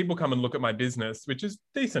 like, people come and look at my business, which is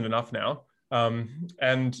decent enough now.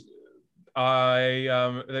 And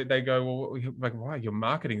they go, well, like, why your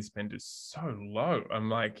marketing spend is so low? I'm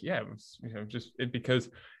like, yeah, you know, because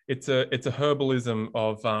it's a herbalism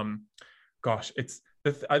of,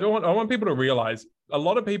 I want people to realize a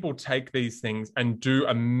lot of people take these things and do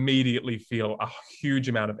immediately feel a huge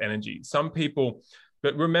amount of energy. Some people,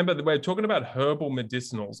 but remember that we're talking about herbal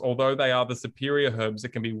medicinals. Although they are the superior herbs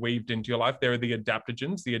that can be weaved into your life, there are the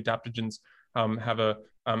adaptogens. The adaptogens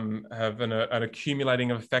have an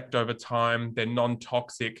accumulating effect over time. They're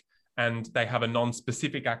non-toxic and they have a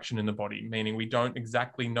non-specific action in the body, meaning we don't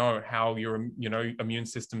exactly know how your immune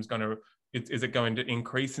system is going to. Is it going to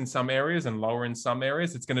increase in some areas and lower in some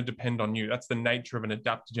areas? It's going to depend on you. That's the nature of an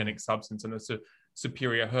adaptogenic substance and a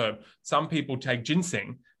superior herb. Some people take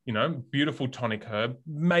ginseng, you know, beautiful tonic herb,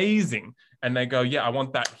 amazing. And they go, yeah, I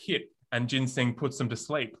want that hit. And ginseng puts them to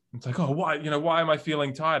sleep. It's like, oh, why? You know, why am I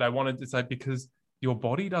feeling tired? I wanted to say, because your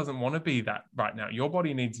body doesn't want to be that right now. Your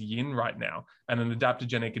body needs yin right now. And an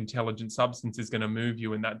adaptogenic intelligent substance is going to move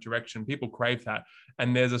you in that direction. People crave that.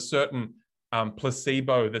 And there's a certain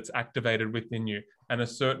placebo that's activated within you, and a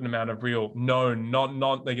certain amount of real known,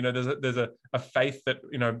 not there's a faith that,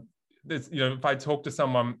 if I talk to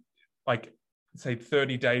someone like say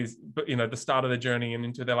 30 days, but the start of the journey and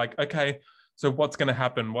into, they're like, okay, so what's going to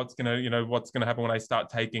happen? What's going to happen when I start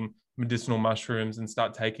taking medicinal mushrooms and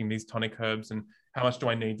start taking these tonic herbs, and how much do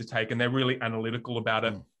I need to take? And they're really analytical about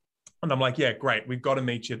it. And I'm like, yeah, great. We've got to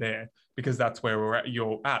meet you there, because that's where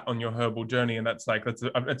you're at on your herbal journey. And that's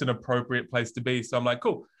an appropriate place to be. So I'm like,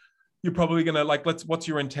 cool. You're probably going to what's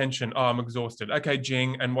your intention? Oh, I'm exhausted. Okay,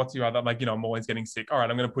 Jing. And what's your other? I'm like, I'm always getting sick. All right,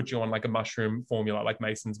 I'm going to put you on like a mushroom formula, like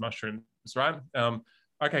Mason's mushrooms, right?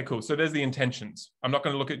 Okay, cool. So there's the intentions. I'm not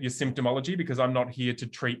going to look at your symptomology, because I'm not here to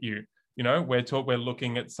treat you. We're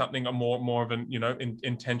looking at something more of an,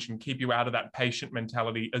 intention, keep you out of that patient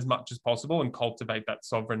mentality as much as possible and cultivate that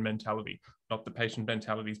sovereign mentality. Not the patient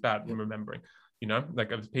mentality is bad. I'm remembering,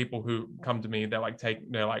 like of people who come to me, they're like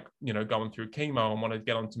going through chemo and want to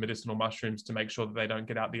get onto medicinal mushrooms to make sure that they don't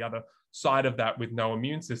get out the other side of that with no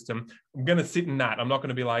immune system. I'm going to sit in that. I'm not going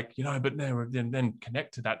to be like, but no, then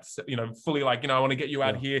connect to that, fully like, I want to get you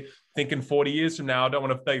out here thinking 40 years from now. I don't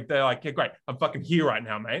want to, they're like, yeah, great. I'm fucking here right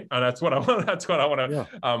now, mate. And that's what I want. That's what I want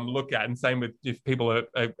to look at. And same with if people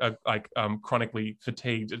are like chronically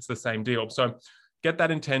fatigued, it's the same deal. So get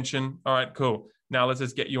that intention. All right, cool. Now let's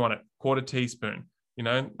just get you on it. Quarter teaspoon.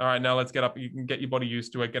 All right, now let's get up. You can get your body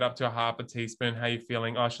used to it. Get up to a half a teaspoon. How you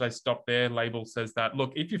feeling? Oh, should I stop there? Label says that.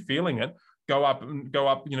 Look, if you're feeling it, go up.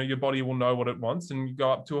 Your body will know what it wants, and you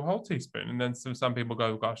go up to a whole teaspoon. And then some people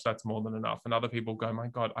go, gosh, that's more than enough. And other people go, my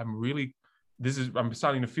God, I'm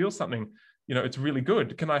starting to feel something. It's really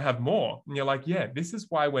good. Can I have more? And you're like, yeah, this is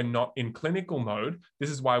why we're not in clinical mode. This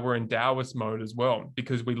is why we're in Taoist mode as well,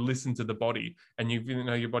 because we listen to the body. And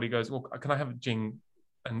your body goes, well, can I have Jing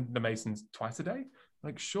and the Masons twice a day?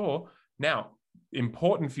 Like, sure. Now,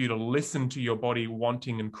 important for you to listen to your body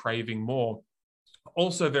wanting and craving more.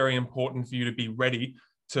 Also very important for you to be ready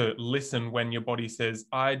to listen when your body says,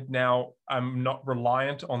 I'm not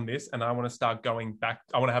reliant on this and I want to start going back.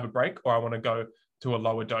 I want to have a break, or I want to go to a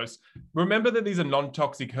lower dose. Remember that these are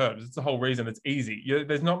non-toxic herbs. It's the whole reason it's easy.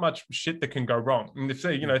 There's not much shit that can go wrong. And if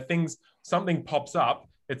something pops up,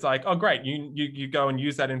 it's like, oh, great. You go and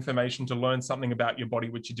use that information to learn something about your body,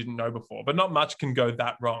 which you didn't know before, but not much can go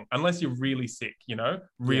that wrong unless you're really sick,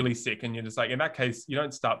 really sick. And you're just like, in that case, you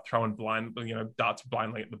don't start throwing darts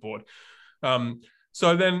blindly at the board.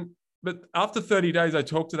 But after 30 days, I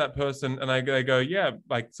talk to that person and they go, yeah,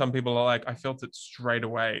 like some people are like, I felt it straight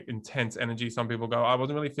away, intense energy. Some people go, I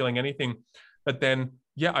wasn't really feeling anything. But then,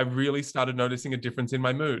 I really started noticing a difference in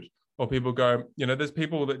my mood. Or people go, there's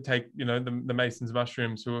people that take, the Mason's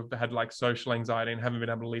mushrooms who have had like social anxiety and haven't been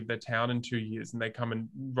able to leave their town in 2 years. And they come and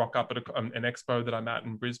rock up at an expo that I'm at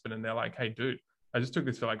in Brisbane. And they're like, hey, dude, I just took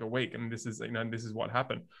this for like a week. And this is what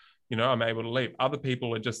happened. I'm able to leave. Other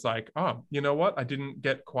people are just like, oh, you know what? I didn't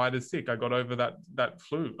get quite as sick. I got over that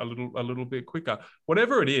flu a little bit quicker.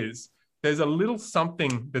 Whatever it is, there's a little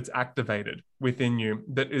something that's activated within you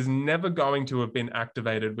that is never going to have been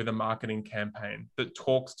activated with a marketing campaign that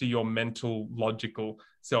talks to your mental, logical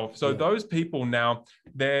self. So those people now,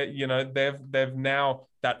 they've now,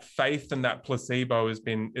 that faith and that placebo has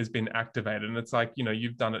been activated. And it's like,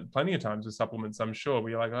 you've done it plenty of times with supplements, I'm sure,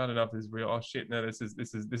 where you're like, I don't know if this is real. Oh shit, no, this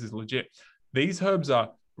is legit. These herbs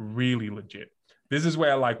are really legit. This is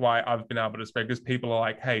where why I've been able to spread, because people are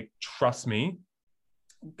like, hey, trust me,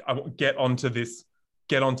 get onto this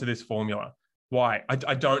formula. Why?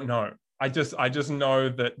 I don't know. I just know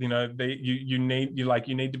that you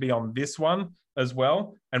need to be on this one as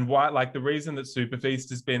well. And why, the reason that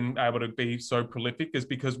Superfeast has been able to be so prolific is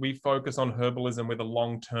because we focus on herbalism with a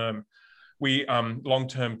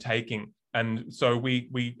long-term taking. And so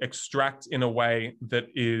we extract in a way that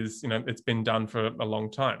is, it's been done for a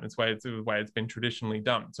long time. It's the way it's been traditionally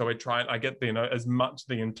done. So I get as much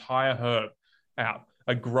the entire herb out.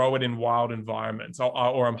 I grow it in wild environments,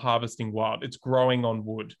 or I'm harvesting wild. It's growing on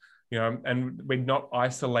wood, and we're not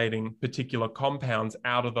isolating particular compounds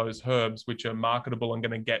out of those herbs, which are marketable and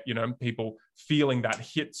going to get, people feeling that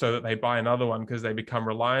hit so that they buy another one because they become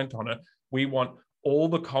reliant on it. We want all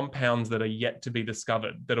the compounds that are yet to be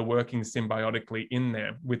discovered that are working symbiotically in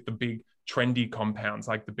there with the big trendy compounds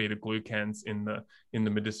like the beta glucans in the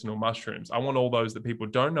medicinal mushrooms. I want all those that people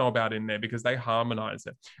don't know about in there because they harmonize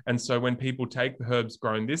it. And so when people take the herbs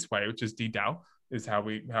grown this way, which is Didao, is how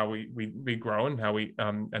we grow and how we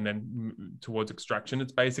and then towards extraction,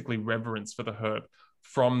 it's basically reverence for the herb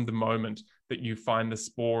from the moment that you find the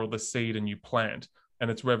spore or the seed and you plant.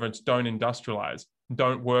 And it's reverence. Don't industrialize.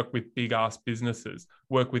 Don't work with big ass businesses.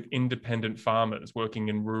 Work with independent farmers working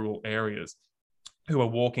in rural areas who are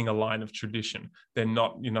walking a line of tradition. They're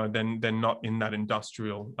not, you know, then they're not in that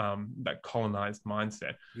industrial, that colonized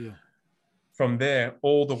mindset. Yeah. From there,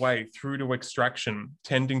 all the way through to extraction,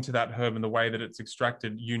 tending to that herb and the way that it's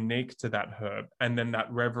extracted, unique to that herb. And then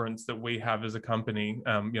that reverence that we have as a company,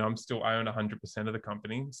 you know, I own 100% of the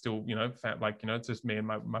company, still, you know, like, you know, it's just me and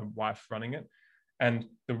my wife running it. And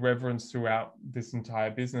the reverence throughout this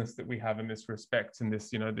entire business that we have in this respect and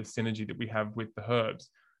this, you know, this synergy that we have with the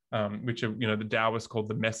herbs, which are, you know, the Taoists called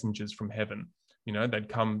the messengers from heaven. You know, they'd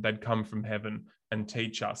come from heaven and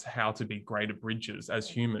teach us how to be greater bridges as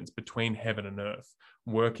humans between heaven and earth,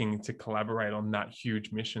 working to collaborate on that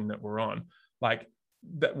huge mission that we're on. Like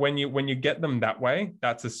that, when you get them that way,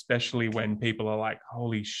 that's especially when people are like,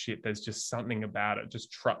 holy shit, there's just something about it.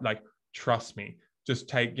 Just trust me. Just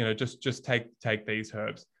take, you know, just take these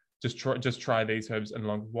herbs. Just try these herbs. And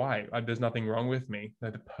like, why? There's nothing wrong with me.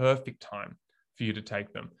 They're the perfect time for you to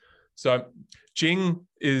take them. So Jing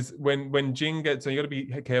is when Jing gets, so you got to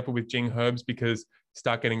be careful with Jing herbs because you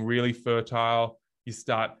start getting really fertile. You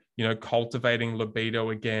start, you know, cultivating libido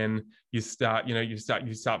again. You start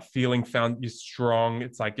feeling you're strong.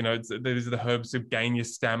 It's like, you know, these are the herbs that gain your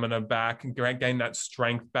stamina back and gain that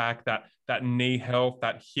strength back, that knee health,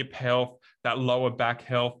 that hip health, that lower back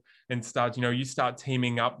health, and start, you know, you start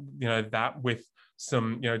teaming up, you know, that with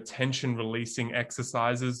some, you know, tension releasing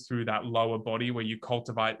exercises through that lower body where you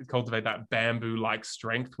cultivate that bamboo like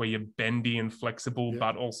strength where you're bendy and flexible,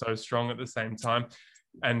 but also strong at the same time.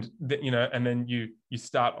 And you know, and then you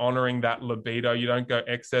start honoring that libido. You don't go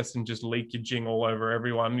excess and just leak your Jing all over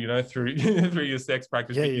everyone, you know, through through your sex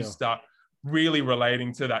practice. But you start really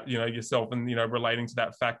relating to that, you know, yourself, and, you know, relating to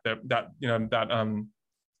that fact that you know,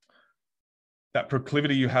 that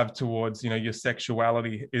proclivity you have towards, you know, your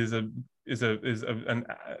sexuality is a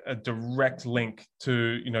direct link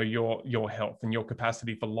to, you know, your health and your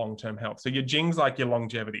capacity for long-term health. So your Jing's like your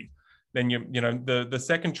longevity. Then you know, the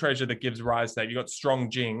second treasure that gives rise to that, you got strong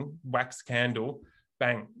Jing, wax candle,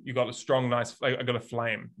 bang, you got a strong, nice, I got a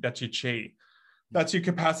flame. That's your chi. That's your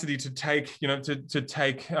capacity to take, you know, to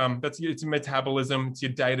take, it's metabolism, it's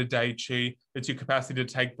your day-to-day chi. It's your capacity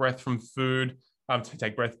to take breath from food,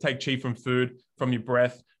 take chi from food, from your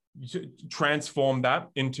breath, transform that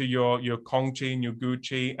into your Kong chi and your Gu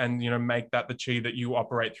chi, and, you know, make that the chi that you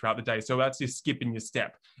operate throughout the day. So that's your skip in your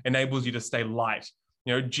step, enables you to stay light.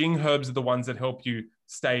 You know, Jing herbs are the ones that help you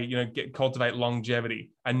stay, you know, cultivate longevity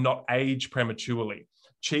and not age prematurely.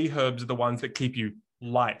 Chi herbs are the ones that keep you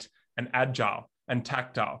light and agile and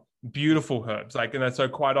tactile. Beautiful herbs. Like, and so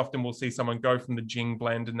quite often we'll see someone go from the Jing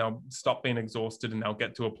blend and they'll stop being exhausted and they'll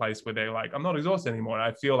get to a place where they're like, I'm not exhausted anymore.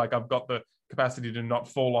 I feel like I've got the capacity to not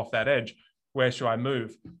fall off that edge. Where should I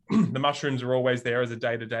move? The mushrooms are always there as a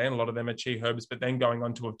day-to-day, and a lot of them are chi herbs, but then going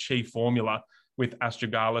on to a chi formula with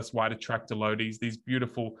astragalus, white atractylodes, these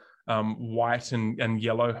beautiful white and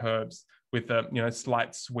yellow herbs with a, you know,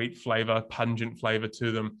 slight sweet flavor, pungent flavor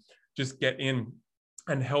to them, just get in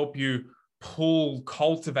and help you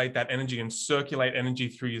cultivate that energy and circulate energy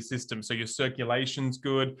through your system. So your circulation's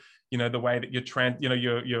good, you know, the way that you're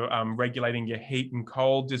regulating your heat and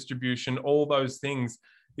cold distribution, all those things.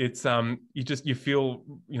 It's you feel,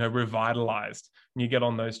 you know, revitalized, and you get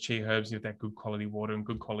on those chi herbs with that good quality water and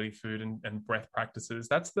good quality food and breath practices.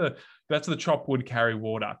 That's the chop wood, carry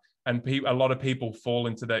water. And a lot of people fall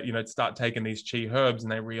into that, you know, start taking these chi herbs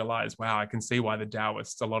and they realize, wow, I can see why the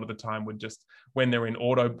Taoists a lot of the time would just, when they're in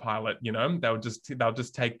autopilot, you know, they'll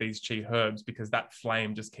just take these chi herbs because that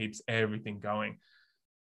flame just keeps everything going.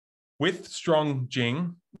 With strong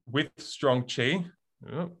Jing, with strong chi.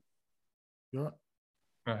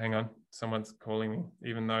 Oh, hang on. Someone's calling me,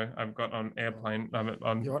 even though I've got on airplane. I've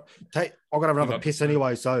got to have another piss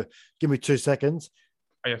anyway, so give me 2 seconds.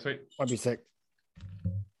 Oh, yeah, sweet. Won't be a sec.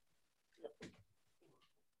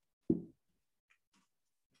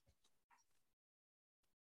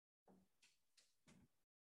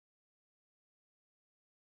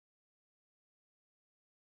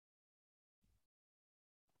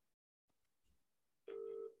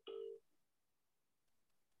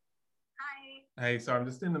 Hey, so I'm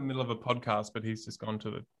just in the middle of a podcast, but he's just gone to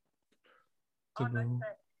the. Just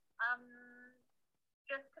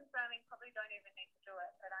confirming, probably don't even need to do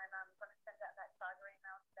it, but I'm going to send out that charger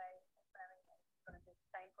email today confirming that it's going to do the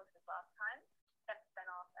same push as last time, 10%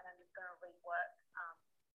 off, and I'm just going to rework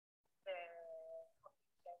the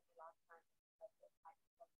last time.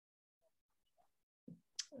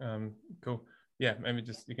 Cool. Yeah, maybe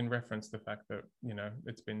just you can reference the fact that, you know,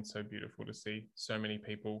 it's been so beautiful to see so many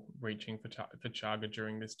people reaching for chaga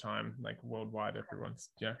during this time, like worldwide. Everyone's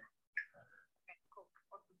Okay, cool.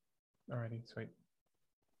 Awesome. Alrighty, sweet.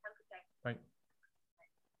 Have a good day. Bye.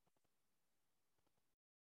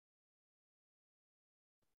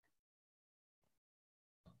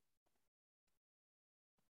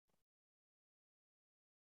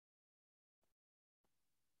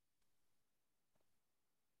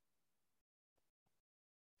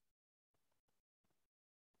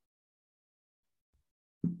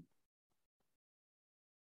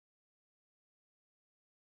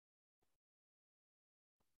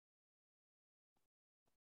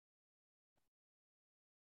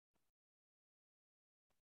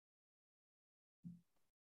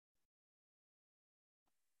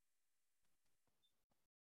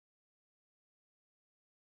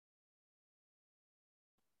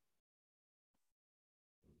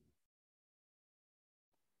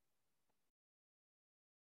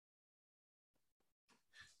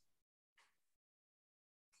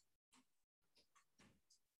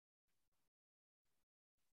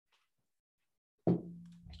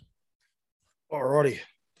 Alrighty.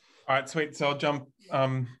 All right, sweet. So I'll jump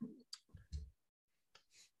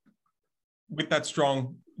with that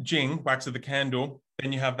strong Jing, wax of the candle.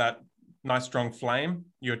 Then you have that nice strong flame,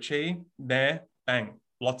 your chi there, bang,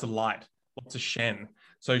 lots of light, lots of Shen.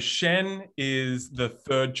 So Shen is the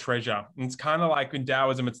third treasure. And it's kind of like in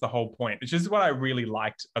Taoism, it's the whole point. It's just what I really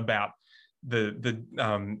liked about the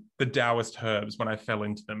Taoist herbs when I fell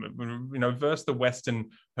into them, versus the Western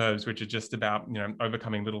herbs, which are just about,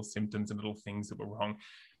 overcoming little symptoms and little things that were wrong.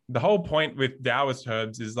 The whole point with Taoist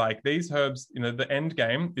herbs is like these herbs, the end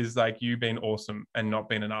game is like you being awesome and not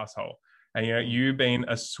being an asshole. And, you being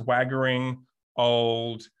a swaggering,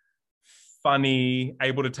 old, funny,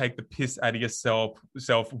 able to take the piss out of yourself,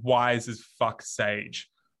 wise as fuck sage,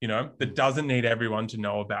 that doesn't need everyone to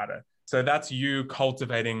know about it. So that's you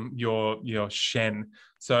cultivating your Shen.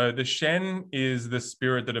 So the Shen is the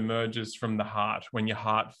spirit that emerges from the heart when your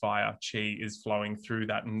heart fire chi is flowing through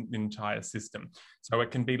that entire system. So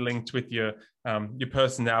it can be linked with your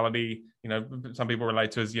personality. Some people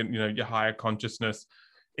relate to as your higher consciousness.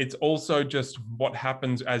 It's also just what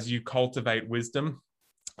happens as you cultivate wisdom.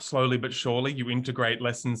 Slowly but surely, you integrate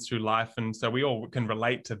lessons through life, and so we all can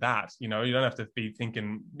relate to that. You don't have to be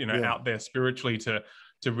thinking out there spiritually to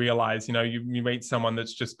realize, you meet someone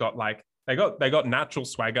that's just got like, they got natural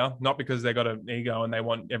swagger, not because they got an ego and they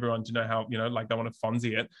want everyone to know how, like they want to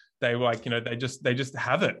Fonzie it. They were like, they just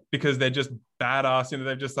have it because they're just badass.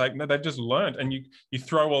 They've just like, no, they've just learned. And you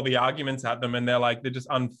throw all the arguments at them and they're like, they're just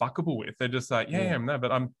unfuckable with. They're just like, no,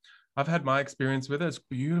 but I've had my experience with it. It's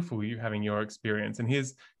beautiful you having your experience. And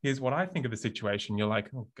here's what I think of the situation. You're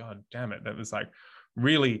like, oh God damn it. That was like,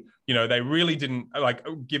 really, they really didn't like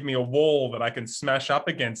give me a wall that I can smash up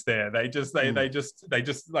against there. They just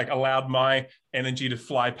like allowed my energy to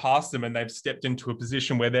fly past them, and they've stepped into a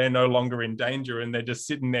position where they're no longer in danger, and they're just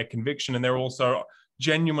sitting their conviction, and they're also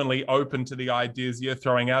genuinely open to the ideas you're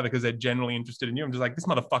throwing out because they're genuinely interested in you. I'm just like, this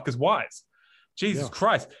motherfucker's wise. Jesus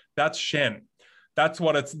Christ. That's Shen. That's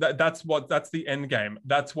the end game.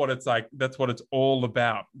 That's what it's like. That's what it's all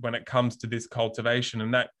about when it comes to this cultivation.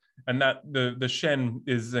 And that the Shen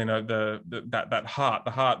is, that heart,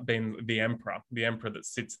 the heart being the emperor that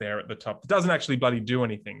sits there at the top. It doesn't actually bloody do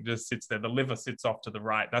anything, just sits there. The liver sits off to the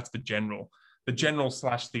right. That's the general /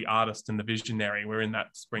 the artist and the visionary. We're in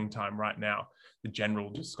that springtime right now. The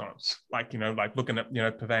general just kind of like, like looking at,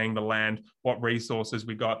 purveying the land, what resources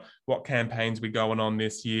we got, what campaigns we going on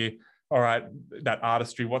this year. All right, that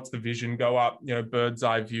artistry, what's the vision? Go up, bird's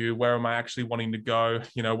eye view. Where am I actually wanting to go?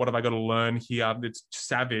 What have I got to learn here? It's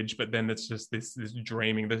savage, but then it's just this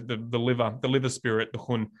dreaming. The liver spirit, the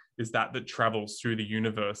hun, is that travels through the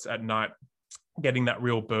universe at night, getting that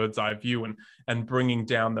real bird's eye view and bringing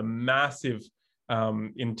down the massive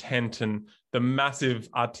intent and the massive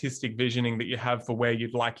artistic visioning that you have for where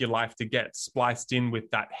you'd like your life to get, spliced in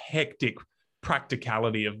with that hectic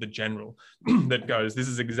practicality of the general that goes, this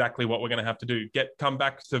is exactly what we're going to have to do. Come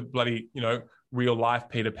back to bloody, real life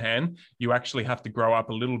Peter Pan. You actually have to grow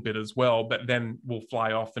up a little bit as well, but then we'll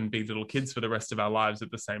fly off and be little kids for the rest of our lives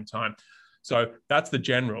at the same time. So that's the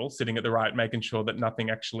general sitting at the right, making sure that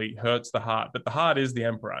nothing actually hurts the heart. But the heart is the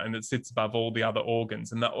emperor, and it sits above all the other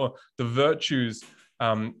organs. And the virtues,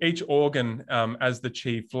 each organ as the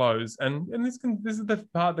chi flows, and this is the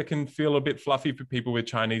part that can feel a bit fluffy for people with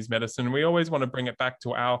Chinese medicine. We always want to bring it back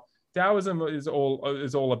to our Taoism is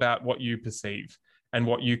all about what you perceive and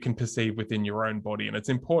what you can perceive within your own body, and it's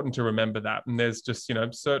important to remember that. And there's just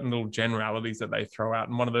certain little generalities that they throw out,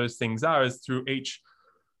 and one of those things is through each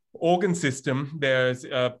organ system there's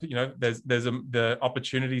the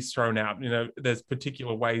opportunities thrown out. There's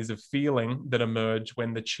particular ways of feeling that emerge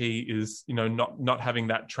when the chi is not having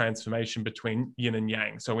that transformation between yin and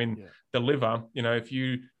yang. So in the liver, if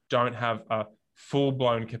you don't have a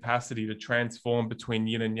full-blown capacity to transform between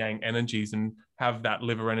yin and yang energies and have that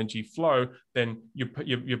liver energy flow, then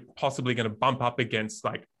you're possibly going to bump up against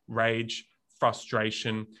like rage,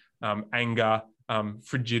 frustration, anger,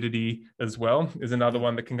 frigidity as well is another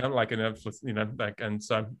one that can come like and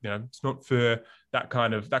so it's not for that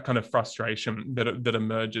kind of frustration that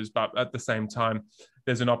emerges, but at the same time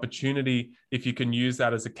there's an opportunity, if you can use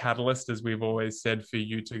that as a catalyst, as we've always said, for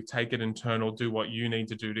you to take it internal, do what you need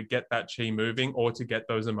to do to get that chi moving or to get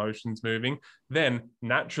those emotions moving. Then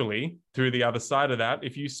naturally through the other side of that,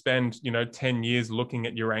 if you spend 10 years looking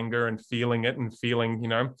at your anger and feeling it and feeling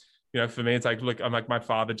for me, it's like, look, I'm like, my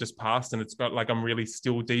father just passed, and it's got like, I'm really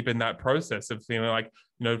still deep in that process of feeling like,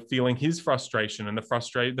 feeling his frustration and the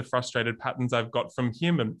frustrated patterns I've got from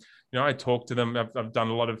him. And, I talk to them. I've done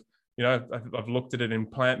a lot of, I've looked at it in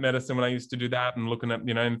plant medicine when I used to do that, and looking at,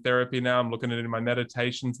 in therapy now. I'm looking at it in my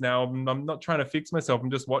meditations now. I'm not trying to fix myself. I'm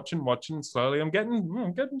just watching slowly. I'm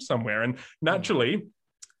getting somewhere. And naturally,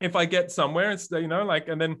 if I get somewhere, it's,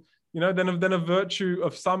 and then, then a virtue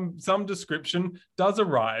of some description does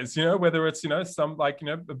arise, whether it's, some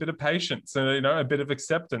a bit of patience and, a bit of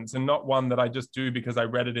acceptance, and not one that I just do because I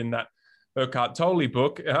read it in that Eckhart Tolle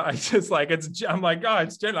book. I just I'm like, oh,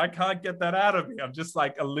 it's general. I can't get that out of me. I'm just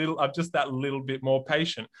that little bit more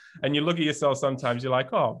patient. And you look at yourself sometimes, you're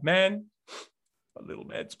like, oh man, a little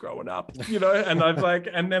man's growing up, and I've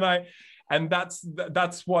and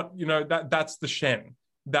that's what, that's the Shen,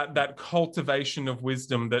 that cultivation of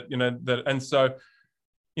wisdom and so,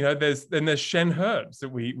 there's Shen herbs that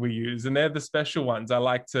we use, and they're the special ones. I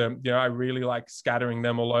like to, I really like scattering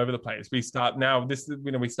them all over the place. We start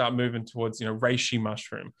moving towards, reishi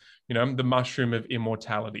mushroom, the mushroom of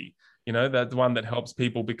immortality. That's the one that helps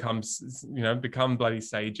people become bloody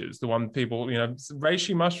sages. The one people,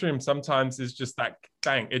 reishi mushroom sometimes is just that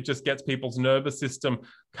bang. It just gets people's nervous system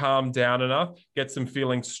calmed down enough, gets them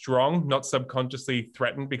feeling strong, not subconsciously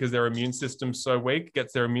threatened because their immune system's so weak,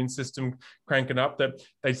 gets their immune system cranking up that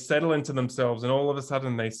they settle into themselves, and all of a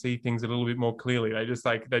sudden they see things a little bit more clearly. They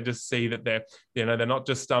just see that they're not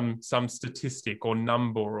just some statistic or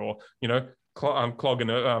number or, clogging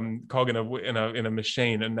cog in a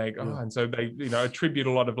machine, and and so they attribute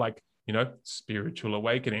a lot of spiritual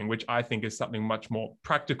awakening, which I think is something much more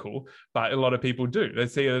practical, but a lot of people do. They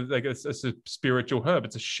see it's a spiritual herb.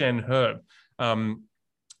 It's a Shen herb.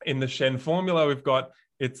 In the Shen formula, we've got,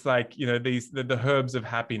 it's the herbs of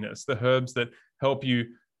happiness, the herbs that help you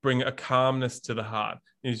bring a calmness to the heart.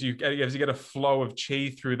 As you get a flow of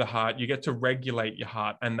qi through the heart, you get to regulate your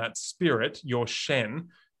heart, and that spirit, your Shen,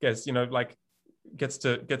 gets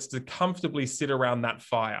to comfortably sit around that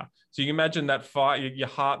fire. So you can imagine that fire, your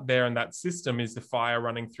heart there, and that system is the fire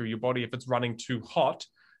running through your body. If it's running too hot,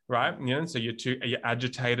 right, so you're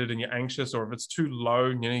agitated and you're anxious, or if it's too low,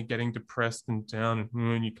 you're getting depressed and down,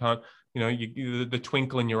 and you can't, the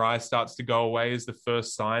twinkle in your eye starts to go away is the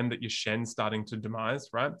first sign that your Shen's starting to demise,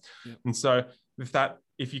 right? Yeah. And so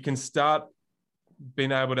if you can start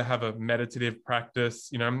being able to have a meditative practice,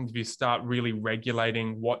 if you start really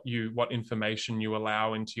regulating what information you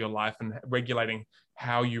allow into your life, and regulating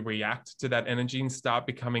how you react to that energy, and start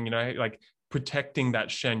becoming, protecting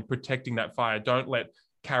that Shen, protecting that fire. Don't let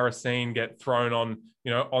kerosene get thrown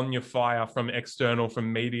on your fire from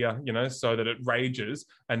media, so that it rages,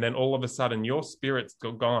 and then all of a sudden your spirit's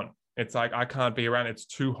gone. It's like, I can't be around, it's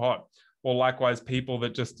too hot. Or likewise, people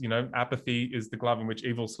that just, apathy is the glove in which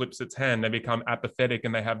evil slips its hand. They become apathetic,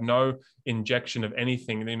 and they have no injection of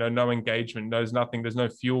anything, no engagement, knows nothing. There's no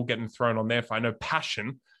fuel getting thrown on their fire, no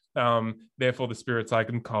passion. Therefore, the spirit's like,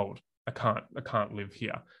 I'm cold. I can't live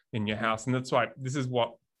here in your house. And that's why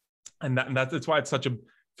that's why it's such a,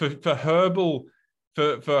 for herbal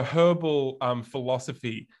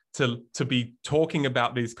philosophy to be talking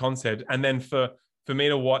about these concepts, and then for me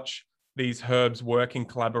to watch these herbs work in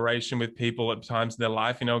collaboration with people at times in their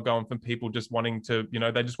life, going from people just wanting to,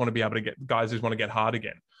 they just want to be able to get, guys just want to get hard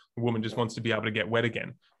again. A woman just wants to be able to get wet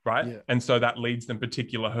again, right? Yeah. And so that leads them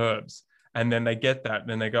particular herbs. And then they get that, and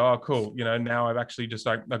then they go, oh, cool. Now I've actually just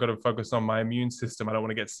I've got to focus on my immune system. I don't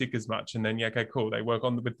want to get sick as much. And then, yeah, okay, cool. They work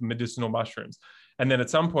with the medicinal mushrooms. And then at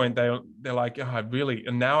some point they're like, oh,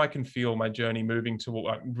 and now I can feel my journey moving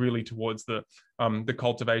really towards the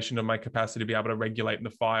cultivation of my capacity to be able to regulate the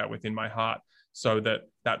fire within my heart, so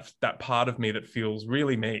that part of me that feels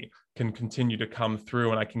really me can continue to come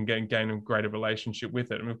through, and I can gain a greater relationship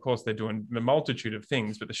with it. And of course, they're doing a multitude of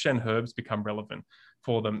things, but the Shen herbs become relevant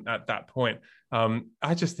for them at that point.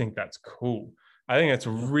 I just think that's cool. I think it's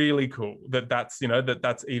really cool that's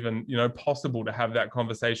even, possible to have that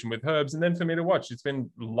conversation with herbs. And then for me to watch, it's been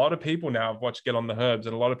a lot of people now I've watched get on the herbs,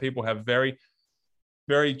 and a lot of people have very,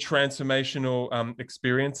 very transformational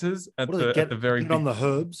experiences at the very on the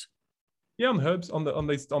herbs. Yeah, on the herbs,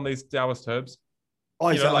 on these Taoist herbs. Oh,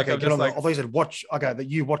 I thought you said watch. Okay, that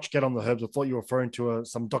you watch Get on the Herbs. I thought you were referring to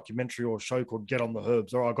some documentary or show called Get on the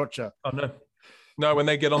Herbs. All right, I gotcha. Oh no, when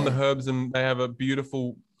they get on the herbs and they have a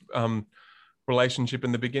beautiful relationship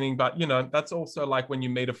in the beginning, but that's also like when you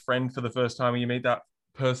meet a friend for the first time, and you meet that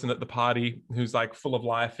person at the party who's like full of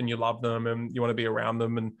life, and you love them and you want to be around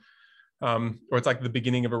them, and or it's like the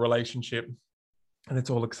beginning of a relationship. And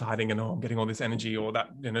it's all exciting, and I'm getting all this energy, or that,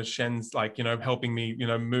 Shen's like, helping me,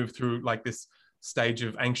 move through like this stage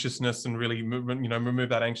of anxiousness and really remove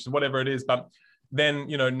that anxious, whatever it is. But then,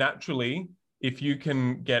 naturally, if you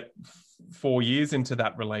can get 4 years into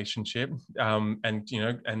that relationship, and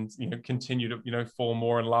continue to, fall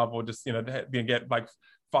more in love, or just, get like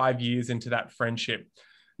 5 years into that friendship,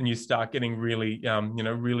 and you start getting really,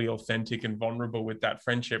 really authentic and vulnerable with that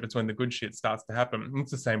friendship, it's when the good shit starts to happen. It's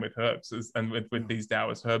the same with herbs and with these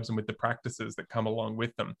Taoist herbs and with the practices that come along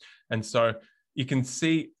with them. And so you can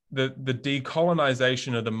see the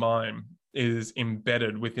decolonization of the mind is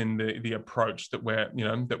embedded within the approach that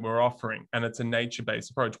we're offering, and it's a nature-based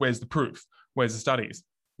approach. Where's the proof? Where's the studies?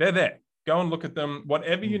 They're there. Go and look at them.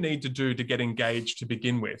 Whatever you need to do to get engaged to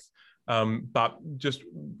begin with. But just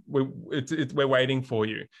we're waiting for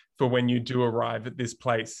you for when you do arrive at this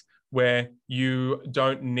place where you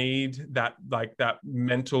don't need that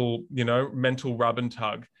mental rub and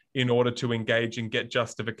tug in order to engage and get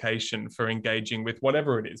justification for engaging with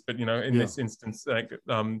whatever it is. But in this instance,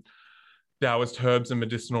 Taoist herbs and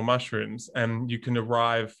medicinal mushrooms, and you can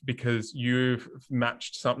arrive because you've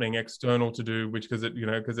matched something external to do, because it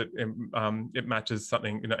matches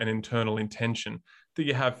something, an internal intention that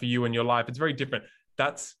you have for you in your life. It's very different.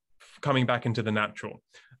 That's coming back into the natural.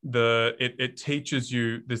 It teaches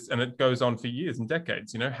you this, and it goes on for years and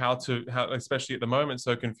decades. How especially at the moment,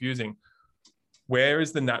 so confusing. Where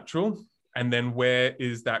is the natural, and then where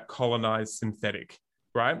is that colonized synthetic?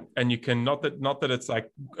 Right. And you can, not that it's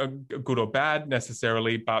like good or bad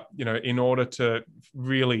necessarily, but, in order to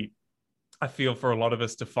really, I feel for a lot of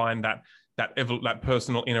us to find that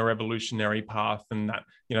personal inner evolutionary path, and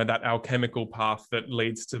that alchemical path that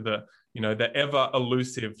leads to the ever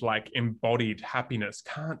elusive, embodied happiness,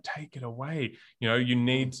 can't take it away. You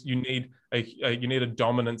need a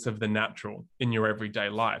dominance of the natural in your everyday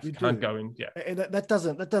life. You can't go in. Yeah. And that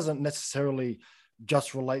doesn't necessarily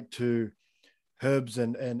just relate to herbs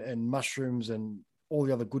and mushrooms and all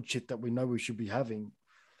the other good shit that we know we should be having.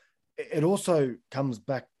 It also comes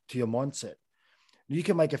back to your mindset. You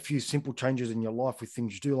can make a few simple changes in your life with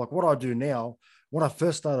things you do. Like what I do now, when I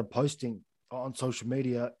first started posting on social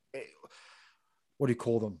media, what do you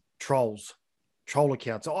call them? Troll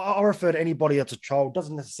accounts. I refer to anybody that's a troll. It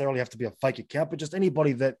doesn't necessarily have to be a fake account, but just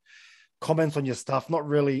anybody that comments on your stuff, not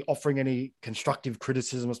really offering any constructive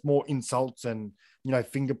criticism. It's more insults and,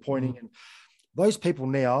 finger pointing. And those people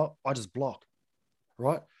now, I just block,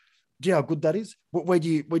 right? Do you know how good that is? Where do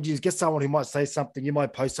you get someone who might say something, you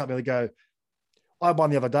might post something, they go, I had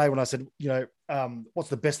one the other day when I said, what's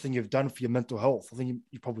the best thing you've done for your mental health? I think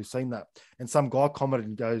you've probably seen that. And some guy commented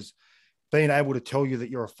and goes, being able to tell you that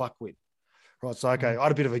you're a fuckwit, right? So, okay, I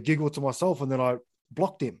had a bit of a giggle to myself and then I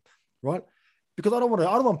blocked him, right? Because I don't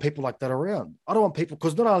want people like that around. I don't want people,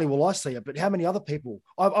 because not only will I see it, but how many other people,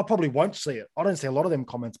 I probably won't see it. I don't see a lot of them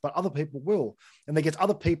comments, but other people will. And they get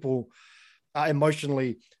other people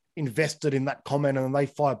emotionally invested in that comment and they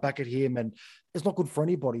fire back at him, and it's not good for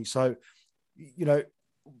anybody. So,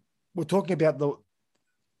 we're talking about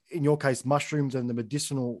in your case, mushrooms and the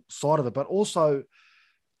medicinal side of it, but also,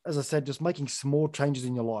 as I said, just making small changes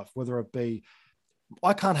in your life, whether it be,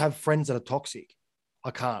 I can't have friends that are toxic. I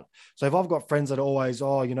can't. So if I've got friends that are always,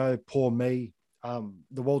 poor me,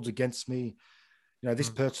 the world's against me, this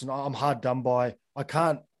person, I'm hard done by, I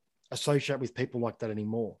can't associate with people like that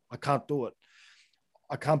anymore. I can't do it.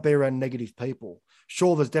 I can't be around negative people.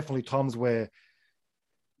 Sure, there's definitely times where,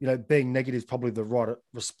 being negative is probably the right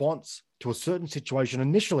response to a certain situation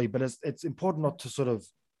initially, but it's important not to sort of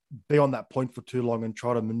be on that point for too long and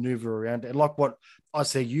try to maneuver around it. And like what I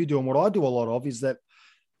see you do and what I do a lot of is that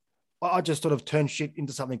I just sort of turn shit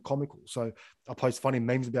into something comical. So I post funny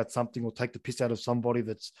memes about something or take the piss out of somebody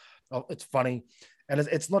it's funny. And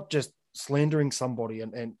it's not just slandering somebody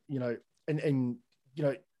and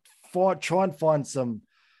try and find some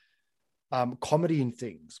comedy in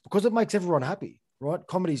things, because it makes everyone happy, right?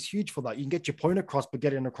 Comedy is huge for that. You can get your point across, but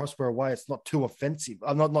get it across where a way it's not too offensive.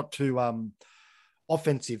 Not too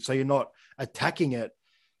offensive. So you're not attacking it.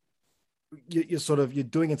 You're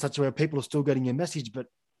doing it in such a way where people are still getting your message, but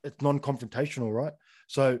it's non-confrontational, right?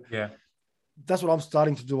 So yeah, that's what I'm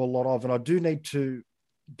starting to do a lot of. And I do need to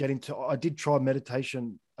get into, I did try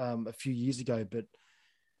meditation a few years ago, but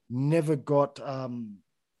never got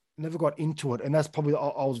into it. And that's probably,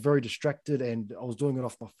 I was very distracted and I was doing it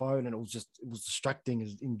off my phone and it was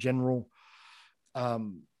distracting in general.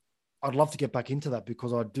 I'd love to get back into that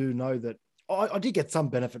because I do know that I did get some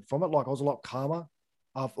benefit from it. Like I was a lot calmer,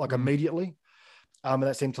 immediately. And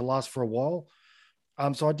that seemed to last for a while.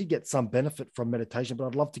 So I did get some benefit from meditation, but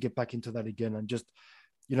I'd love to get back into that again. And just,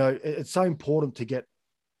 it's so important to get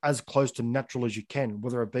as close to natural as you can,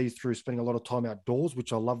 whether it be through spending a lot of time outdoors,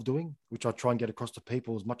 which I love doing, which I try and get across to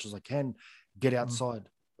people as much as I can, get outside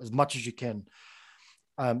as much as you can,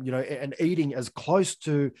 and eating as close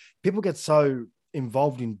to, people get so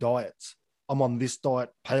involved in diets. I'm on this diet,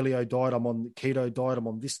 paleo diet, I'm on the keto diet, I'm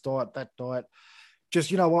on this diet, that diet.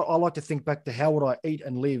 just, you know what, I like to think back to how would I eat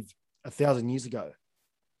and live 1,000 years ago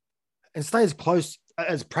and stay as close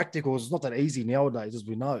as practical. It's not that easy nowadays, as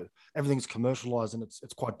we know. Everything's commercialized and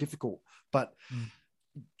it's quite difficult, but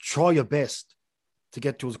try your best to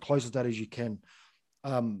get to as close as that as you can.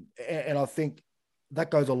 And I think that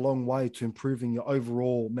goes a long way to improving your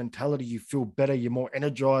overall mentality. You feel better, you're more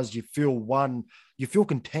energized, you feel you feel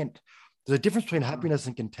content. There's a difference between happiness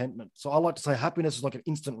and contentment. So I like to say happiness is like an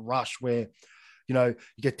instant rush where, you know,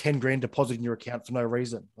 you get 10 grand deposited in your account for no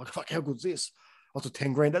reason. Like, fuck, how good is this? What's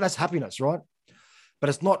 10 grand? That's happiness, right? But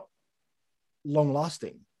it's not long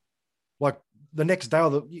lasting. Like the next day,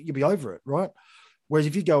 you'll be over it, right? Whereas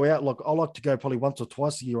if you go out, like I like to go probably once or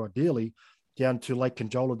twice a year, ideally, down to Lake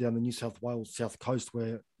Conjola, down the New South Wales South Coast,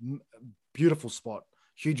 where beautiful spot,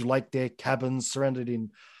 huge lake there, cabins surrounded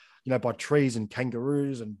in, you know, by trees and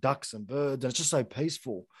kangaroos and ducks and birds. And it's just so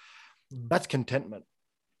peaceful. That's contentment.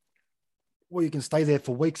 Well, you can stay there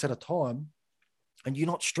for weeks at a time and you're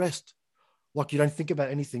not stressed. Like you don't think about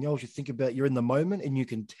anything else. You think about you're in the moment and you're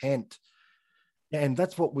content. And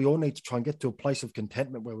that's what we all need to try and get to, a place of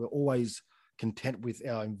contentment where we're always content with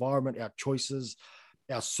our environment, our choices,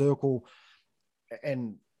 our circle.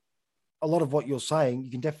 And a lot of what you're saying,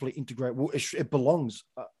 you can definitely integrate. Well, it belongs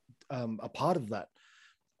a part of that.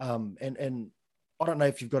 And I don't know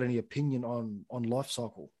if you've got any opinion on life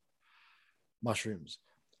cycle mushrooms.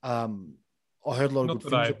 I heard a lot of good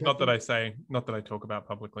things about them. Not that I talk about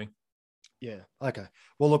publicly. Yeah. Okay.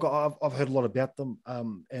 Well, look, I've heard a lot about them,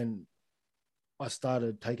 and I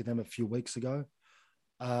started taking them a few weeks ago.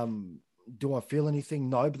 Do I feel anything?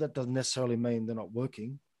 No, but that doesn't necessarily mean they're not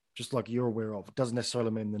working. Just like you're aware of, it doesn't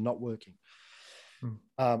necessarily mean they're not working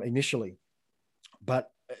initially.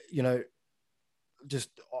 But you know, just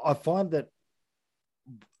I find that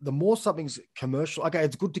the more something's commercial, okay,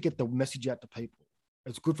 it's good to get the message out to people.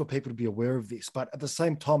 It's good for people to be aware of this, but at the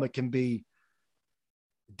same time, it can be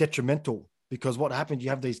detrimental because what happens, you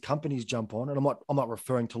have these companies jump on, and I'm not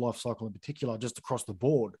referring to Life Cycle in particular, just across the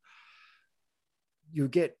board. You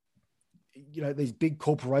get, you know, these big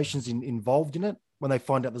corporations involved in it when they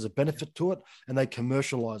find out there's a benefit to it, and they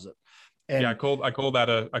commercialize it. And I call that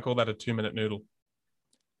a 2-minute noodle.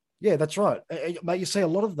 Yeah, that's right. Mate, you see a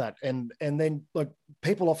lot of that. And then like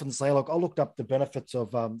people often say, like, I looked up the benefits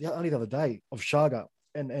of only the other day of Chaga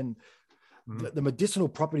and the medicinal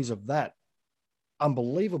properties of that,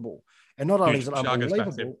 unbelievable. And not only is it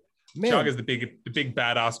unbelievable, man, Chaga's the big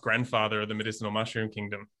badass grandfather of the medicinal mushroom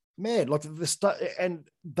kingdom. Man, like and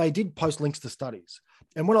they did post links to studies.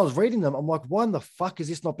 And when I was reading them, I'm like, why in the fuck is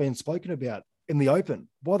this not being spoken about in the open?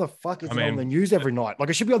 Why the fuck is it on the news every night? Like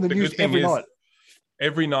it should be on the news every night.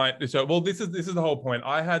 Every night. So, well, this is the whole point.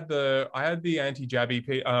 I had the anti-jabby,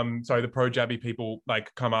 the pro-jabby people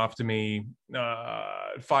like come after me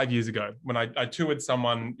 5 years ago when I toured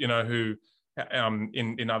someone, you know, who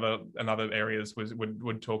in other areas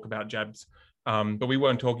would talk about jabs, but we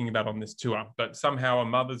weren't talking about on this tour. But somehow a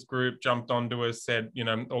mothers group jumped onto us, said, you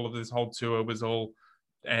know, all of this whole tour was all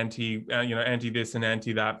anti this and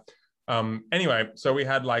anti that. Anyway, so I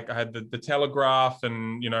had the Telegraph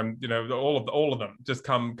and you know all of them just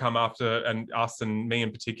come after, and us and me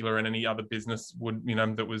in particular, and any other business would, you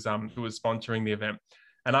know, that was sponsoring the event.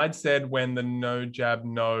 And I'd said when the no jab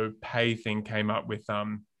no pay thing came up with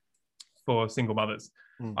for single mothers,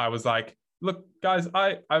 I was like, look guys,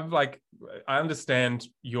 I understand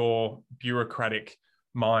your bureaucratic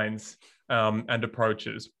minds and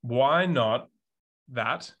approaches. Why not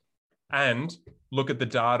that? And look at the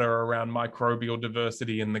data around microbial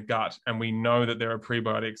diversity in the gut. And we know that there are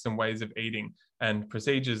prebiotics and ways of eating and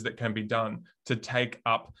procedures that can be done to take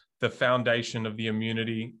up the foundation of the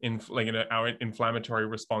immunity in, you know, our inflammatory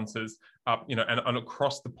responses up, you know, and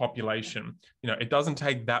across the population. You know, it doesn't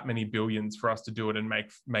take that many billions for us to do it and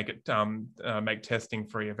make testing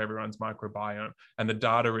free of everyone's microbiome. And the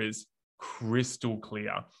data is crystal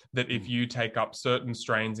clear that if you take up certain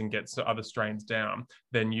strains and get other strains down,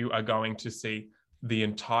 then you are going to see the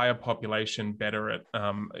entire population better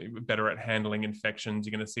at handling infections.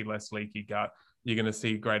 You're going to see less leaky gut. You're going to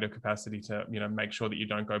see greater capacity to, you know, make sure that you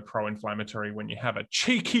don't go pro-inflammatory when you have a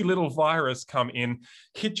cheeky little virus come in,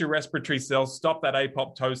 hit your respiratory cells, stop that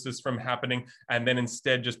apoptosis from happening, and then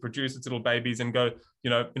instead just produce its little babies and go, you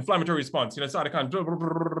know, inflammatory response, you know,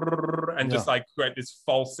 cytokine, and just like create this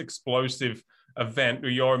false explosive event where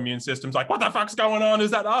your immune system's like, what the fuck's going on? Is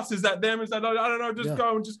that us? Is that them? Is that, I don't know, just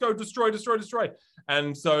go destroy.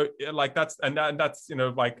 And so like that's, you know,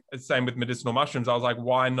 like same with medicinal mushrooms. I was like,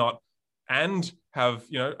 why not? And have,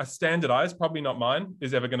 a standardized, probably not mine,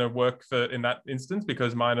 is ever going to work for in that instance,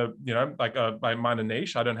 because mine are, mine are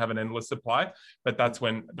niche. I don't have an endless supply, but that's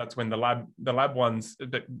when the lab ones,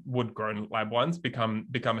 that wood grown lab ones become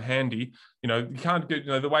handy. You can't get,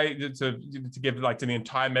 the way to give like to the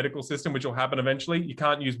entire medical system, which will happen eventually, you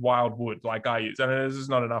can't use wild wood like I use. And there's just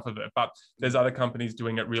not enough of it, but there's other companies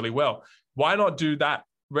doing it really well. Why not do that?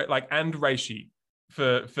 And reishi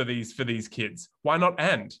for these kids? Why not?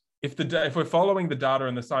 And if we're following the data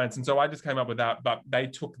and the science, and so I just came up with that, but they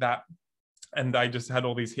took that and they just had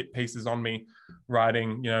all these hit pieces on me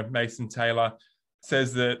writing, Mason Taylor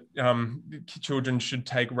says that children should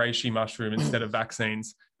take reishi mushroom instead of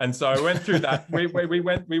vaccines. And so I went through that. we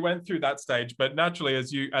went through that stage, but naturally,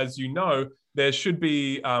 as you know, there should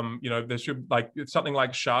be, there should like something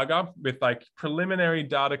like Chaga with like preliminary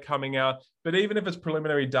data coming out. But even if it's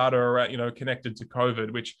preliminary data, connected to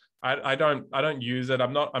COVID, which I don't use it.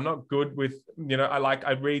 I'm not good with,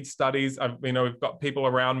 I read studies. We've got people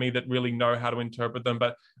around me that really know how to interpret them,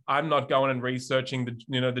 but I'm not going and researching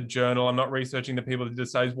the journal. I'm not researching the people that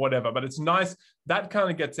just say whatever, but it's nice. That kind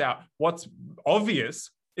of gets out. What's obvious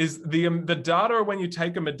is the data when you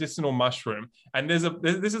take a medicinal mushroom, and this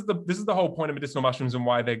is the whole point of medicinal mushrooms and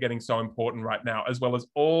why they're getting so important right now, as well as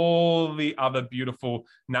all the other beautiful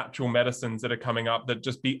natural medicines that are coming up that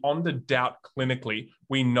just beyond a doubt clinically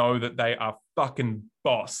we know that they are fucking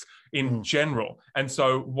boss in general. And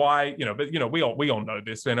so why, we all know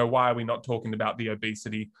this, why are we not talking about the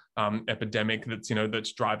obesity epidemic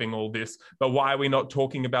that's driving all this? But why are we not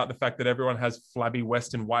talking about the fact that everyone has flabby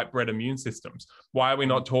Western white bread immune systems? Why are we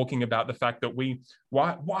not talking about the fact that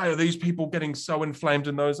why are these people getting so inflamed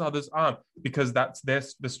and those others aren't? Because that's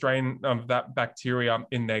the strain of that bacteria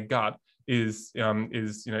in their gut is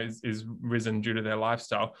risen due to their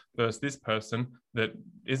lifestyle versus this person that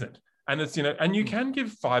isn't. And it's, and you can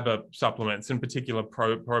give fiber supplements, in particular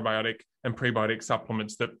probiotic and prebiotic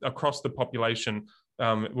supplements that across the population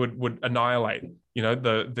would annihilate,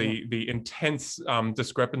 the intense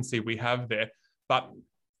discrepancy we have there. But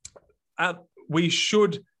we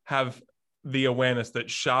should have the awareness that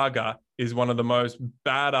Chaga is one of the most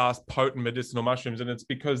badass, potent medicinal mushrooms. And it's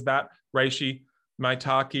because that reishi,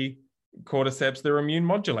 maitake, cordyceps, they're immune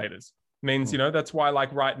modulators. Means, that's why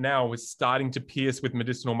like right now we're starting to pierce with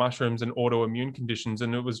medicinal mushrooms and autoimmune conditions.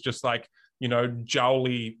 And it was just like,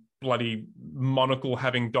 jowly, bloody monocle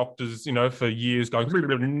having doctors, for years going,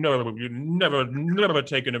 no, you never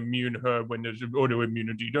take an immune herb when there's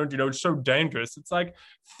autoimmunity. Don't it's so dangerous. It's like,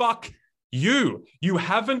 fuck you. You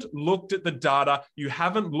haven't looked at the data. You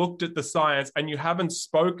haven't looked at the science, and you haven't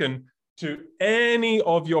spoken to any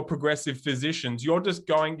of your progressive physicians. You're just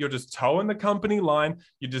towing the company line.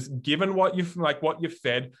 You're just giving what you're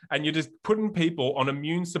fed, and you're just putting people on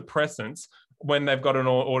immune suppressants when they've got an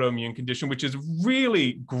autoimmune condition, which is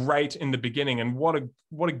really great in the beginning. And what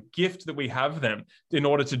a gift that we have them in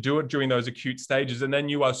order to do it during those acute stages. And then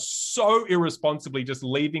you are so irresponsibly just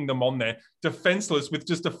leaving them on there defenseless with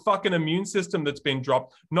just a fucking immune system that's been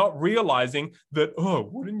dropped, not realizing that,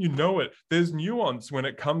 wouldn't you know it? There's nuance when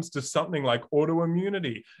it comes to something like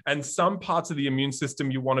autoimmunity, and some parts of the immune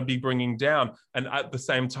system you want to be bringing down. And at the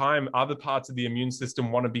same time, other parts of the immune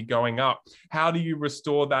system want to be going up. How do you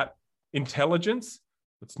restore that intelligence?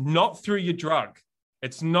 It's not through your drug.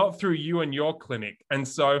 It's not through you and your clinic. And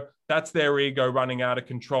so that's their ego running out of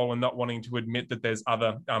control and not wanting to admit that there's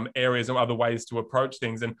other areas or other ways to approach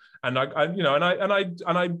things. And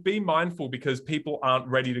I be mindful, because people aren't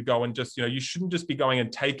ready to go and just, you shouldn't just be going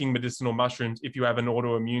and taking medicinal mushrooms if you have an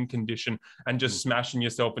autoimmune condition and just smashing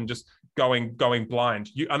yourself and just going blind.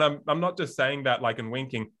 I'm not just saying that like and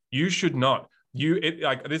winking. You should not.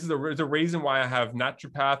 This is a reason why I have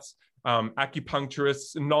naturopaths,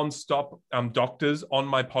 acupuncturists, non-stop doctors on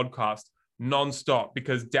my podcast, non-stop,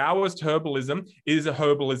 because Taoist herbalism is a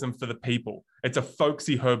herbalism for the people. It's a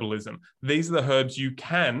folksy herbalism. These are the herbs you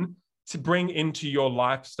can to bring into your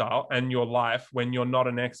lifestyle and your life when you're not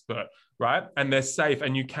an expert, right? And they're safe,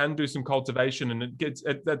 and you can do some cultivation, and it gets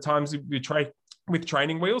at times you trade with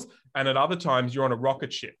training wheels, and at other times you're on a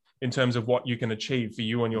rocket ship in terms of what you can achieve for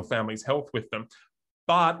you and your family's health with them.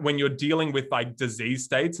 But when you're dealing with like disease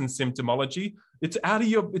states and symptomology, it's out of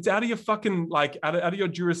your fucking like out of your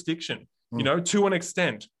jurisdiction, to an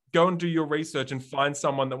extent. Go and do your research and find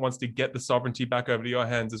someone that wants to get the sovereignty back over to your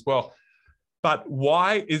hands as well. But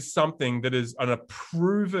why is something that is a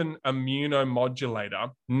proven immunomodulator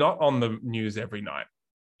not on the news every night?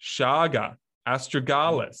 Chaga,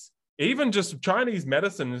 astragalus, even just Chinese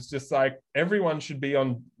medicine is just like everyone should be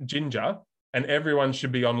on ginger and everyone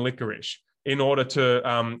should be on licorice. in order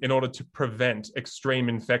to prevent extreme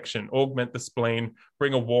infection, augment the spleen,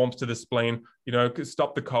 bring a warmth to the spleen,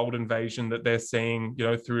 stop the cold invasion that they're seeing,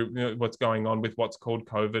 through what's going on with what's called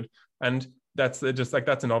COVID. And that's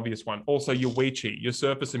an obvious one. Also, your Wei Qi, your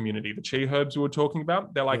surface immunity, the Qi herbs we were talking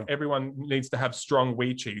about, they're like, everyone needs to have strong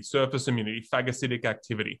Wei Qi, surface immunity, phagocytic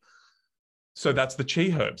activity. So that's the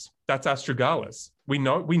Qi herbs. That's astragalus. We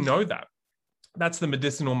know that. That's the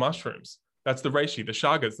medicinal mushrooms. That's the reishi, the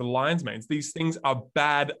chagas, the lion's manes. These things are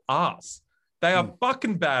badass. They are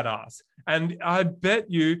fucking badass. And I bet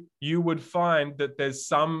you would find that there's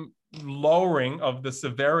some lowering of the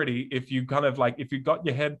severity if you if you got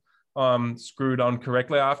your head screwed on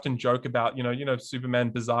correctly. I often joke about, Superman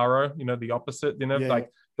Bizarro, the opposite, like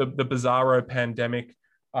the Bizarro pandemic.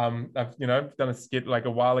 I've done a skit like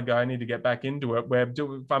a while ago. I need to get back into it. Where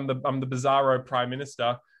I'm the Bizarro Prime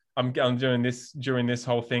Minister. I'm doing this during this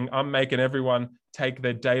whole thing. I'm making everyone take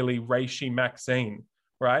their daily reishi vaccine,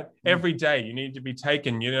 right? Every day you need to be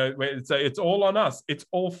taken. It's all on us. It's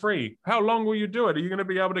all free. How long will you do it? Are you going to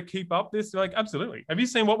be able to keep up this? Like, absolutely. Have you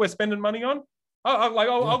seen what we're spending money on?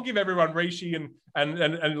 I'll give everyone reishi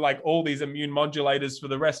and like all these immune modulators for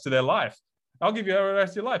the rest of their life. I'll give you the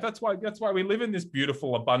rest of your life. That's why we live in this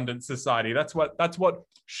beautiful, abundant society. That's what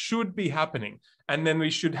should be happening. And then we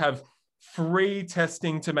should have free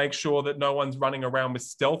testing to make sure that no one's running around with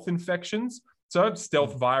stealth infections. So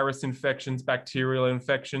stealth virus infections, bacterial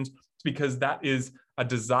infections, because that is a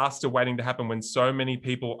disaster waiting to happen when so many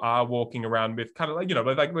people are walking around with kind of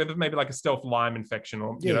like, with maybe like a stealth Lyme infection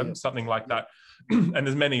or, something like that. And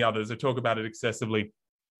there's many others. I talk about it excessively.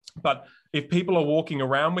 But if people are walking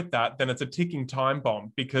around with that, then it's a ticking time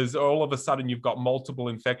bomb, because all of a sudden you've got multiple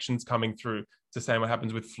infections coming through. It's the same what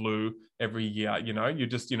happens with flu every year. You're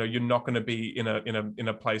just, you're not going to be in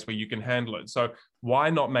a place where you can handle it. So why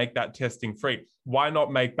not make that testing free? Why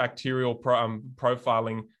not make bacterial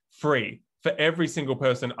profiling free for every single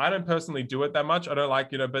person? I don't personally do it that much. I don't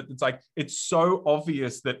like, but it's like, it's so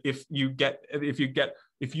obvious that if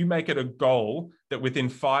you make it a goal that within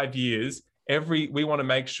 5 years, we want to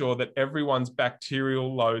make sure that everyone's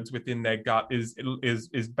bacterial loads within their gut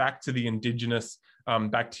is back to the indigenous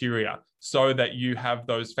bacteria, so that you have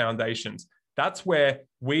those foundations. That's where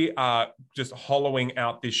we are just hollowing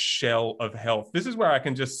out this shell of health. This is where I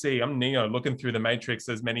can just see, I'm Neo looking through the matrix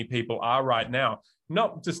as many people are right now,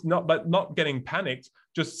 not getting panicked,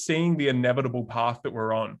 just seeing the inevitable path that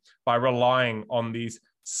we're on by relying on these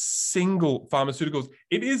single pharmaceuticals.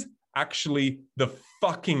 It is actually the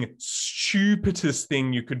fucking stupidest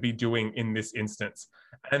thing you could be doing in this instance.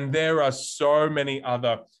 And there are so many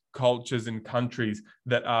other cultures and countries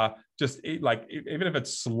that are just like, even if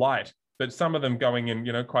it's slight, but some of them going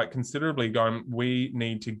in, quite considerably going, we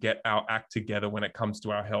need to get our act together when it comes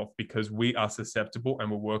to our health, because we are susceptible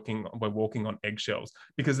and we're walking on eggshells,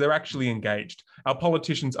 because they're actually engaged. Our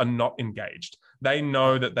politicians are not engaged. They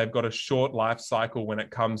know that they've got a short life cycle when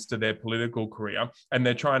it comes to their political career, and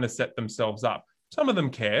they're trying to set themselves up. Some of them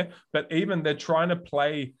care, but even they're trying to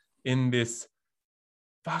play in this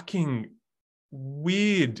fucking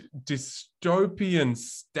weird dystopian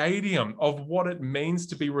stadium of what it means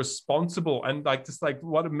to be responsible, and like just like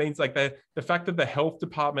what it means, like the fact that the health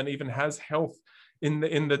department even has health in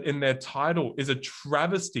their title is a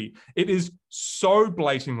travesty. It is so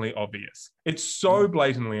blatantly obvious. It's so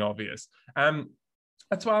blatantly obvious.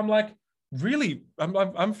 That's why I'm like, really,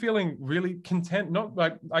 I'm feeling really content. Not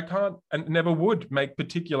like I can't and never would make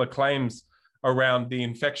particular claims around the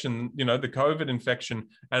infection, the COVID infection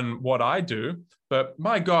and what I do. But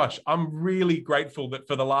my gosh, I'm really grateful that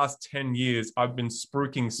for the last 10 years, I've been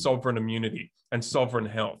spruiking sovereign immunity and sovereign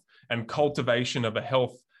health and cultivation of a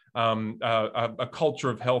health, a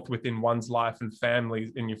culture of health within one's life and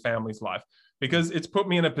family, in your family's life. Because it's put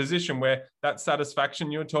me in a position where that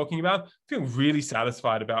satisfaction you're talking about, I feel really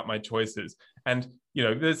satisfied about my choices. And,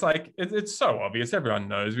 there's like, it's so obvious. Everyone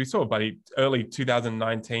knows. We saw early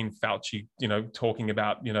 2019 Fauci, talking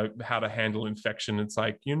about, how to handle infection. It's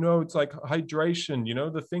like, it's like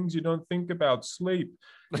hydration, the things you don't think about, sleep.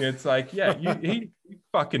 It's like, yeah, he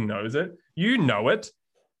fucking knows it. You know it.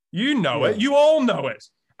 It. You all know it.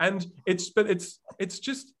 And it's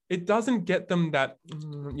just, it doesn't get them that,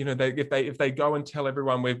 if they go and tell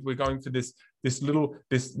everyone we're going for this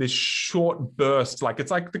short burst, like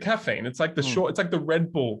it's like the caffeine, it's like it's like the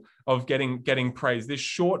Red Bull of getting praise, this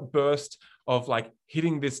short burst of like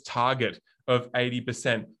hitting this target of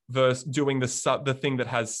 80% versus doing the thing that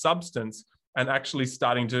has substance and actually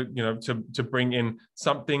starting to bring in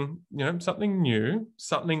something, something new,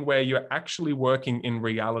 something where you're actually working in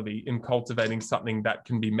reality, in cultivating something that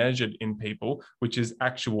can be measured in people, which is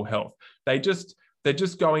actual health. They just they're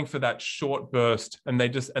just going for that short burst, and they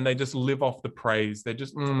just live off the praise. They're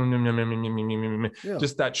just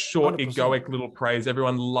just that short 100%. egoic little praise.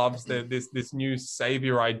 Everyone loves this new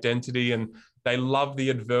savior identity, and they love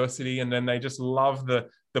the adversity, and then they just love the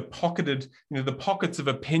pocketed, the pockets of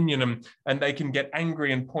opinion, and they can get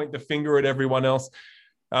angry and point the finger at everyone else.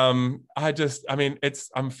 I'm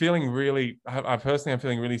feeling really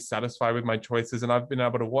satisfied with my choices, and I've been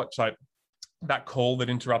able to watch like that call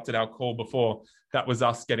that interrupted our call before. That was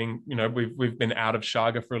us getting, we've been out of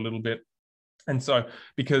Chaga for a little bit. And so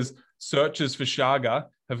because searches for Chaga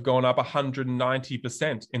have gone up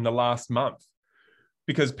 190% in the last month,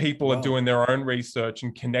 because people are doing their own research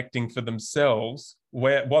and connecting for themselves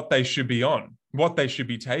what they should be on, what they should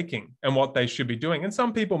be taking, and what they should be doing. And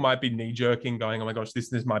some people might be knee-jerking, going, oh my gosh,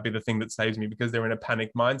 this might be the thing that saves me, because they're in a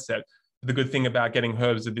panic mindset. The good thing about getting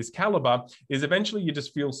herbs of this caliber is eventually you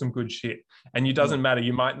just feel some good shit, and it doesn't matter.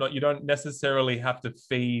 You don't necessarily have to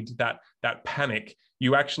feed that panic.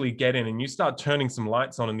 You actually get in and you start turning some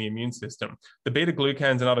lights on in the immune system. The beta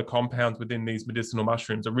glucans and other compounds within these medicinal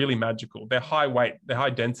mushrooms are really magical. They're high weight, they're high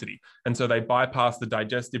density. And so they bypass the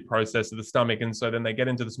digestive process of the stomach. And so then they get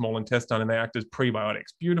into the small intestine and they act as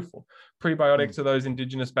prebiotics. Beautiful. Prebiotics are those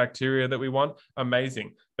indigenous bacteria that we want.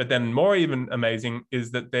 Amazing. But then more even amazing is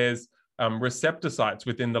that there's receptor sites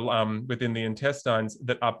within the intestines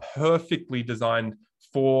that are perfectly designed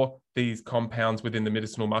for these compounds within the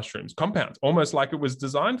medicinal mushrooms. Compounds, almost like it was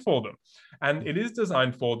designed for them. And it is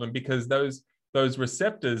designed for them because those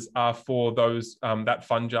receptors are for those that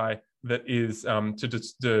fungi that is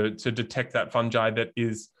to detect that fungi that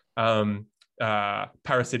is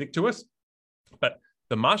parasitic to us. But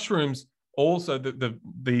the mushrooms also,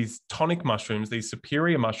 these tonic mushrooms, these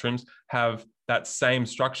superior mushrooms, have that same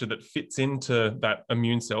structure that fits into that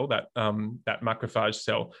immune cell, that macrophage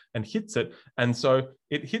cell, and hits it. And so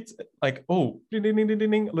it hits like, oh, ding, ding, ding, ding,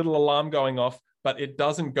 ding, little alarm going off, but it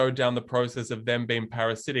doesn't go down the process of them being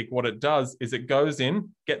parasitic. What it does is it goes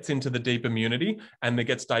in, gets into the deep immunity, and it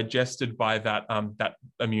gets digested by that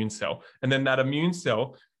immune cell. And then that immune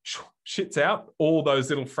cell shits out all those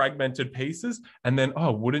little fragmented pieces. And then,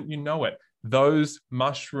 oh, wouldn't you know it, those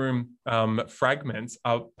mushroom fragments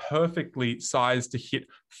are perfectly sized to hit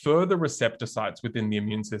further receptor sites within the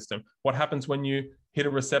immune system. What happens when you hit a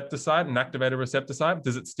receptor site and activate a receptor site?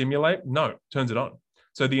 Does it stimulate? No, it turns it on.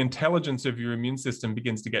 So the intelligence of your immune system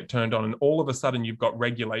begins to get turned on, and all of a sudden you've got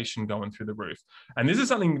regulation going through the roof. And this is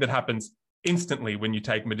something that happens instantly when you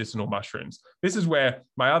take medicinal mushrooms. This is where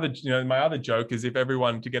my other joke is, if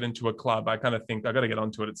everyone to get into a club, I kind of think I got to get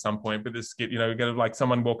onto it at some point, but this skit, get like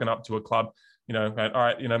someone walking up to a club, going, all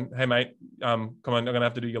right, hey mate, come on, I'm gonna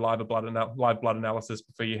have to do your live blood analysis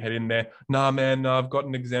before you head in there. Nah, man, no, I've got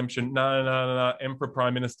an exemption. No. Emperor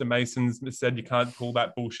Prime Minister Mason's said you can't pull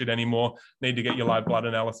that bullshit anymore. Need to get your live blood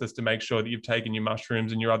analysis to make sure that you've taken your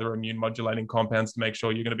mushrooms and your other immune modulating compounds to make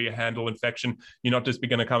sure you're going to be a handle infection. You're not just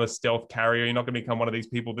going to become a stealth carrier. You're not going to become one of these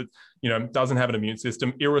people that doesn't have an immune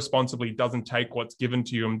system, irresponsibly doesn't take what's given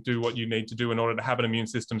to you and do what you need to do in order to have an immune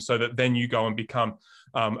system, so that then you go and become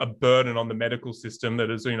a burden on the medical system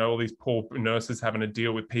that is, all these poor nurses having to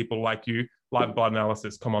deal with people like you. Live blood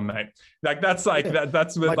analysis, come on, mate. Like that's like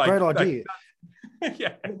that's like great idea.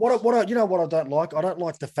 Yeah. What I don't like? I don't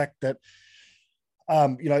like the fact that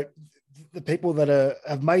the people that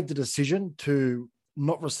have made the decision to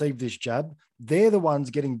not receive this jab, they're the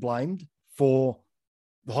ones getting blamed for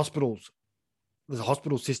the hospitals. There's a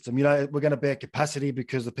hospital system. We're going to bear capacity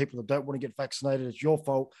because the people that don't want to get vaccinated, it's your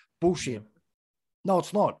fault. Bullshit. No,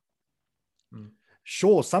 it's not.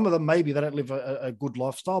 Sure, some of them, maybe they don't live a good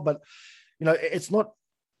lifestyle, but it's not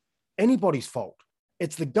anybody's fault.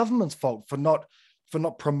 It's the government's fault for not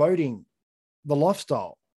promoting the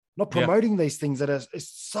lifestyle, not promoting these things that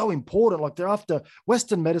is so important. Like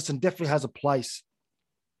Western medicine definitely has a place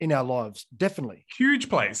in our lives. Definitely. Huge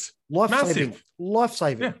place. Life-saving,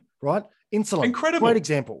 right? Insulin. Incredible. Great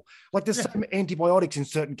example. Like there's some antibiotics in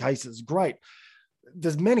certain cases. Great.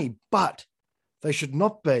 There's many, but they should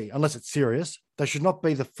not be, unless it's serious, they should not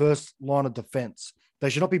be the first line of defense. They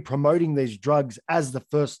should not be promoting these drugs as the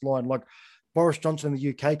first line. Like Boris Johnson in the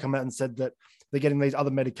UK come out and said that they're getting these other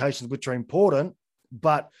medications, which are important,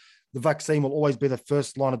 but the vaccine will always be the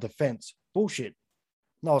first line of defense. Bullshit.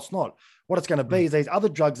 No, it's not. What it's going to be is these other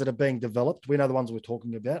drugs that are being developed, we know the ones we're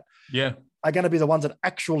talking about, are going to be the ones that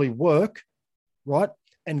actually work, right?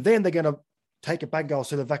 And then they're going to take it back and go,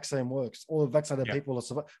 so the vaccine works. All the vaccinated people are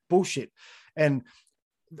surviving. Bullshit. And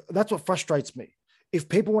that's what frustrates me. If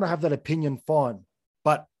people want to have that opinion, fine.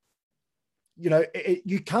 But,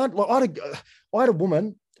 you can't. Like I had a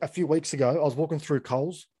woman a few weeks ago. I was walking through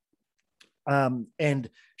Coles And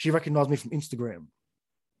she recognized me from Instagram.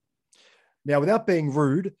 Now, without being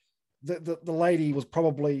rude, the lady was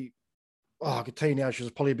probably, I could tell you now, she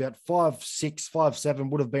was probably about 5'6", 5'7",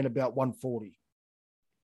 would have been about 140.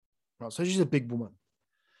 Right, so she's a big woman.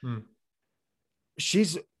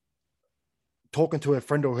 She's talking to her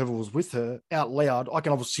friend or whoever was with her out loud. I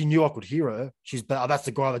can obviously knew I could hear her. She's, that's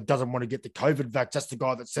the guy that doesn't want to get the COVID vax. That's the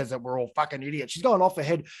guy that says that we're all fucking idiots. She's going off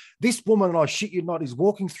ahead. This woman, and I shit you not, is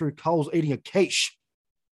walking through Coles eating a quiche.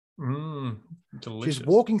 Delicious. She's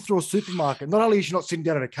walking through a supermarket. Not only is she not sitting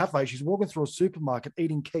down at a cafe, she's walking through a supermarket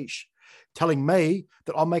eating quiche, telling me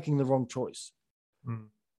that I'm making the wrong choice.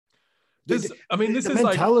 The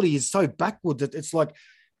mentality is so backwards that it's like,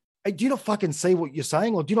 hey, do you not fucking see what you're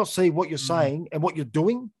saying, or do you not see what you're saying and what you're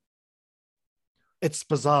doing? It's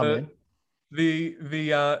bizarre, man.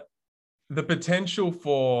 The potential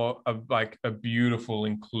for a beautiful,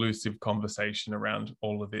 inclusive conversation around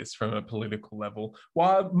all of this from a political level,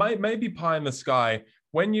 while it may be pie in the sky,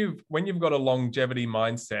 when you've got a longevity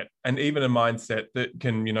mindset, and even a mindset that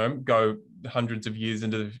can, go hundreds of years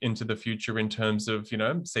into the future in terms of,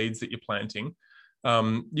 seeds that you're planting,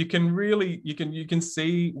 you can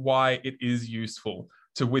see why it is useful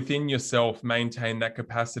to, within yourself, maintain that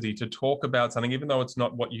capacity to talk about something, even though it's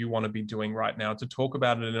not what you want to be doing right now, to talk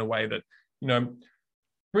about it in a way that,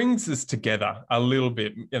 brings us together a little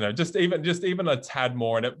bit, just even a tad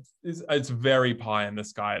more. And it's very pie in the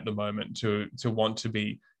sky at the moment to want to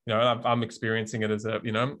be, I'm experiencing it as I've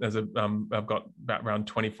got about around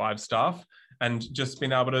 25 staff, and just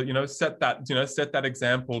being able to, set that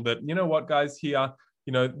example that, you know what, guys, here,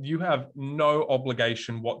 you have no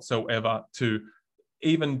obligation whatsoever to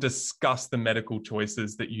even discuss the medical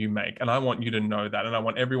choices that you make. And I want you to know that. And I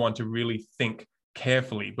want everyone to really think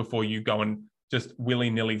carefully before you go and just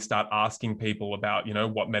willy-nilly start asking people about,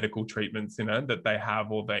 what medical treatments, that they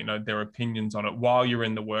have, or they their opinions on it while you're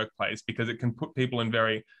in the workplace, because it can put people in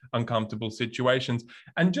very uncomfortable situations.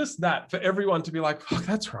 And just that, for everyone to be like, fuck,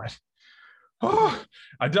 that's right. Oh,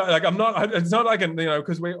 I don't like, I'm not, it's not like,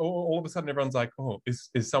 because we all of a sudden everyone's like, oh, is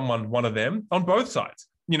someone one of them on both sides?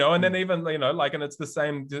 And then even, and it's the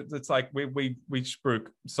same, it's like we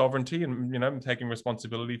spoke sovereignty and, taking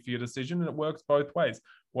responsibility for your decision, and it works both ways.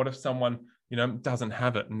 What if someone, doesn't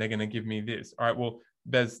have it and they're going to give me this? All right, well,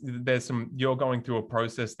 there's some, you're going through a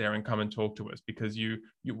process there, and come and talk to us, because you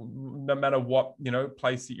no matter what,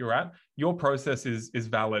 place that you're at, your process is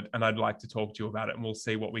valid, and I'd like to talk to you about it, and we'll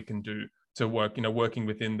see what we can do to work, working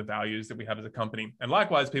within the values that we have as a company. And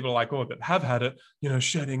likewise, people are like, oh, that have had it,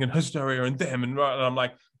 shedding and hysteria and them. And I'm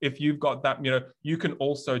like, if you've got that, you can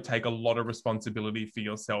also take a lot of responsibility for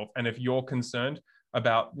yourself. And if you're concerned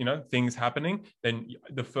about, things happening, then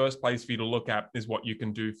the first place for you to look at is what you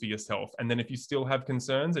can do for yourself. And then if you still have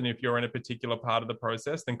concerns, and if you're in a particular part of the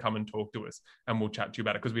process, then come and talk to us, and we'll chat to you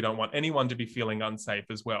about it, because we don't want anyone to be feeling unsafe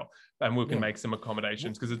as well. And we can make some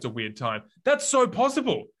accommodations, because it's a weird time. That's so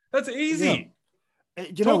possible. That's easy.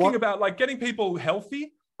 Yeah. Talking about like getting people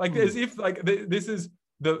healthy, like as if like this is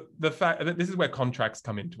the fact that this is where contracts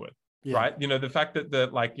come into it, right? The fact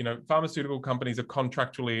that pharmaceutical companies are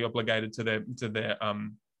contractually obligated to their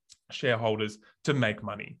shareholders to make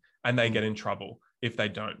money, and they get in trouble if they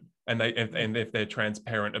don't, and if they're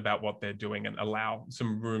transparent about what they're doing and allow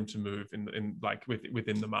some room to move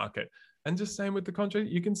within the market. And just same with the contract,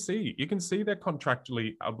 you can see they're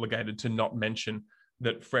contractually obligated to not mention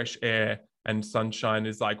that fresh air and sunshine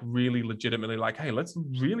is like really legitimately like, hey, let's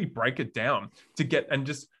really break it down to get and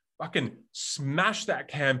just fucking smash that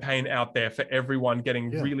campaign out there for everyone getting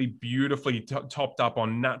really beautifully topped up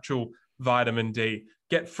on natural vitamin D,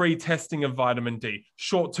 get free testing of vitamin D,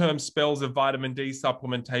 short-term spells of vitamin D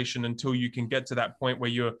supplementation until you can get to that point where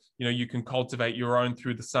you can cultivate your own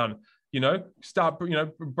through the sun. Start,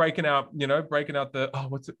 breaking out the,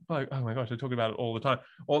 what's it like? Oh my gosh, I talk about it all the time.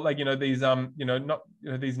 Or like, these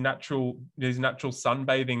natural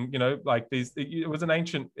sunbathing, it was an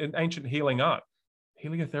ancient healing art.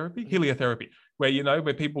 Heliotherapy, where,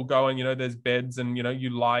 where people go and, there's beds and, you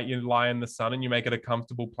lie in the sun and you make it a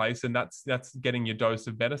comfortable place. And that's getting your dose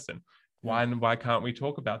of medicine. Why can't we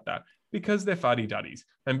talk about that? Because they're fuddy-duddies,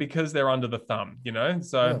 and because they're under the thumb,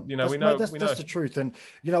 So, we know. That's the truth. And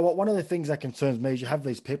you know what? One of the things that concerns me is you have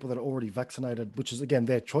these people that are already vaccinated, which is, again,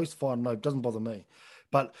 their choice. Fine, no, it doesn't bother me.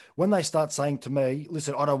 But when they start saying to me,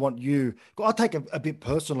 listen, I don't want you, I take a bit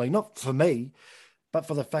personally, not for me, but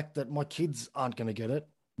for the fact that my kids aren't going to get it.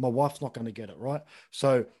 My wife's not going to get it, right?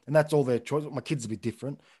 So, and that's all their choice. My kids are a bit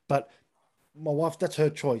different, but my wife, that's her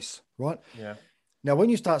choice, right? Yeah. Now, when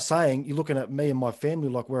you start saying you're looking at me and my family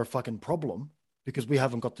like we're a fucking problem because we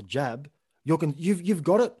haven't got the jab, you've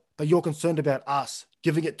got it, but you're concerned about us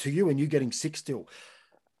giving it to you and you getting sick still.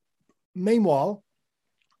 Meanwhile,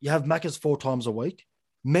 you have Macca's 4 times a week.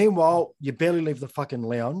 Meanwhile, you barely leave the fucking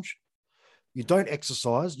lounge. You don't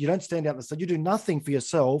exercise. You don't stand out in the sun. You do nothing for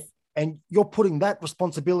yourself. And you're putting that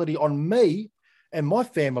responsibility on me and my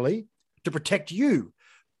family to protect you.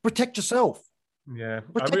 Protect yourself. Yeah.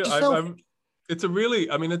 Protect yourself. It's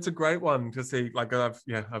a great one to see. Like,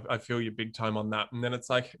 I feel you big time on that. And then it's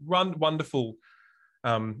like wonderful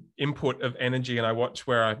input of energy. And I watch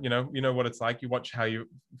where you know what it's like. You watch how you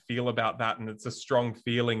feel about that. And it's a strong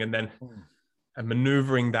feeling. And then and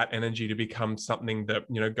maneuvering that energy to become something that,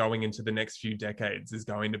 you know, going into the next few decades is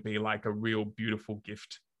going to be like a real beautiful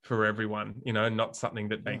gift for everyone, you know, not something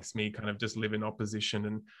that makes me kind of just live in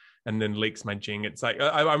opposition and then leaks my jing. It's like,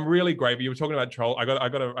 I'm really grateful. You were talking about troll. I got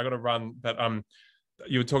to run, but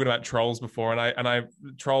you were talking about trolls before, and I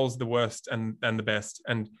trolls the worst and the best.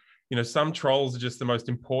 And, you know, some trolls are just the most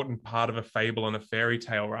important part of a fable and a fairy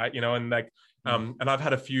tale, right? You know, and like, and I've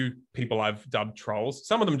had a few people I've dubbed trolls,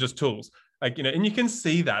 some of them just tools. Like, you know, and you can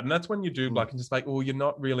see that. And that's when you do like, and just like, oh, you're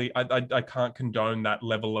not really, I can't condone that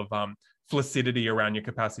level of flaccidity around your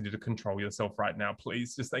capacity to control yourself right now.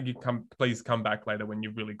 Please just like please come back later when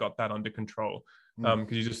you've really got that under control.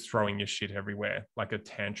 Because you're just throwing your shit everywhere like a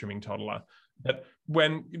tantruming toddler. But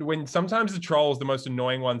when sometimes the trolls, the most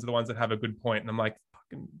annoying ones are the ones that have a good point. And I'm like,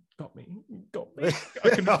 fucking got me. I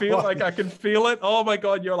can feel it. Oh my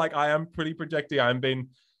God. You're like, I am pretty projecting. I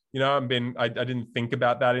didn't think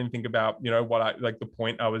about that. I didn't think about, you know, what the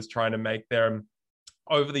point I was trying to make there.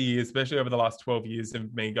 Over the years, especially over the last 12 years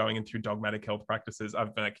of me going in through dogmatic health practices,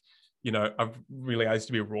 I've been like, you know, I used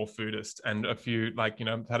to be a raw foodist, and a few, like, you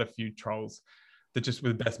know, I've had a few trolls that just were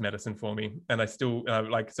the best medicine for me. And I still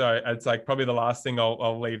so it's like probably the last thing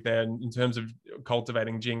I'll leave there in terms of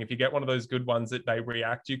cultivating jing. If you get one of those good ones that they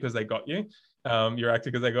react to you because they got you, you're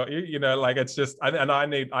acting because they got you, you know, like it's just, I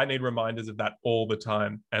need reminders of that all the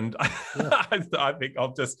time. And I think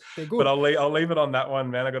but I'll leave it on that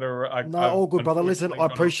one, man. All good, brother. Listen, I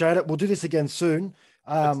appreciate it. We'll do this again soon.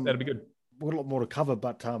 That'll be good. We've got a lot more to cover,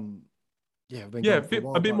 but a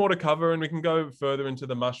bit more to cover, and we can go further into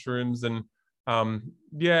the mushrooms and I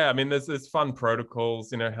mean, there's fun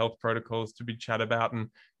protocols, you know, health protocols to be chat about. And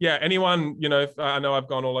anyone, you know, I know I've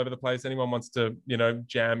gone all over the place. Anyone wants to, you know,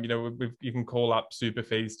 jam, you know, you can call up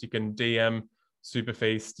Superfeast, you can DM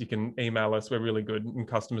Superfeast, you can email us. We're really good in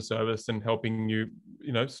customer service and helping you,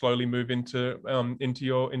 you know, slowly move into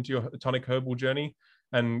your tonic herbal journey.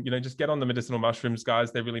 And, you know, just get on the medicinal mushrooms,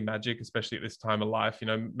 guys. They're really magic, especially at this time of life. You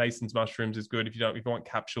know, Mason's mushrooms is good. If you want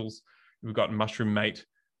capsules, we've got Mushroom Mate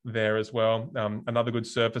there as well. Another good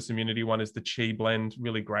surface immunity one is the Qi blend,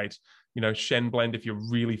 really great. You know, Shen blend if you're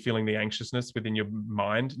really feeling the anxiousness within your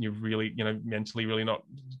mind and you're really, you know, mentally really not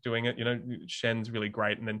doing it, you know, Shen's really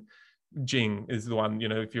great. And then Jing is the one, you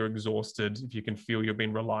know, if you're exhausted, if you can feel you're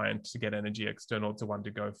being reliant to get energy external, to one to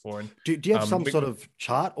go for. And do you have some sort of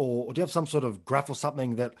chart or do you have some sort of graph or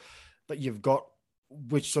something that you've got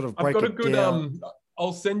which sort of break I've got it a good down?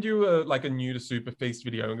 I'll send you a new to Superfeast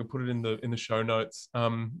video. I'm gonna put it in the show notes.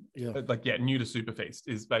 New to Superfeast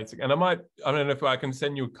is basic, and I don't know if I can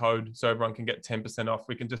send you a code so everyone can get 10% off.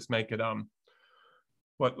 We can just make it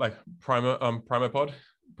Primopod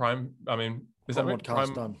Prime. I mean, is that right?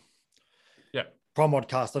 Prime done? Yeah,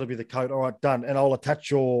 Primodcast. That'll be the code. All right, done. And I'll attach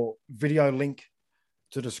your video link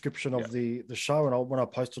to the description of the show, and when I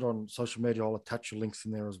post it on social media, I'll attach your links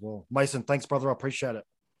in there as well. Mason, thanks, brother. I appreciate it.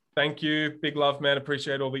 Thank you. Big love, man.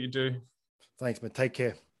 Appreciate all that you do. Thanks, man. Take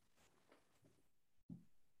care.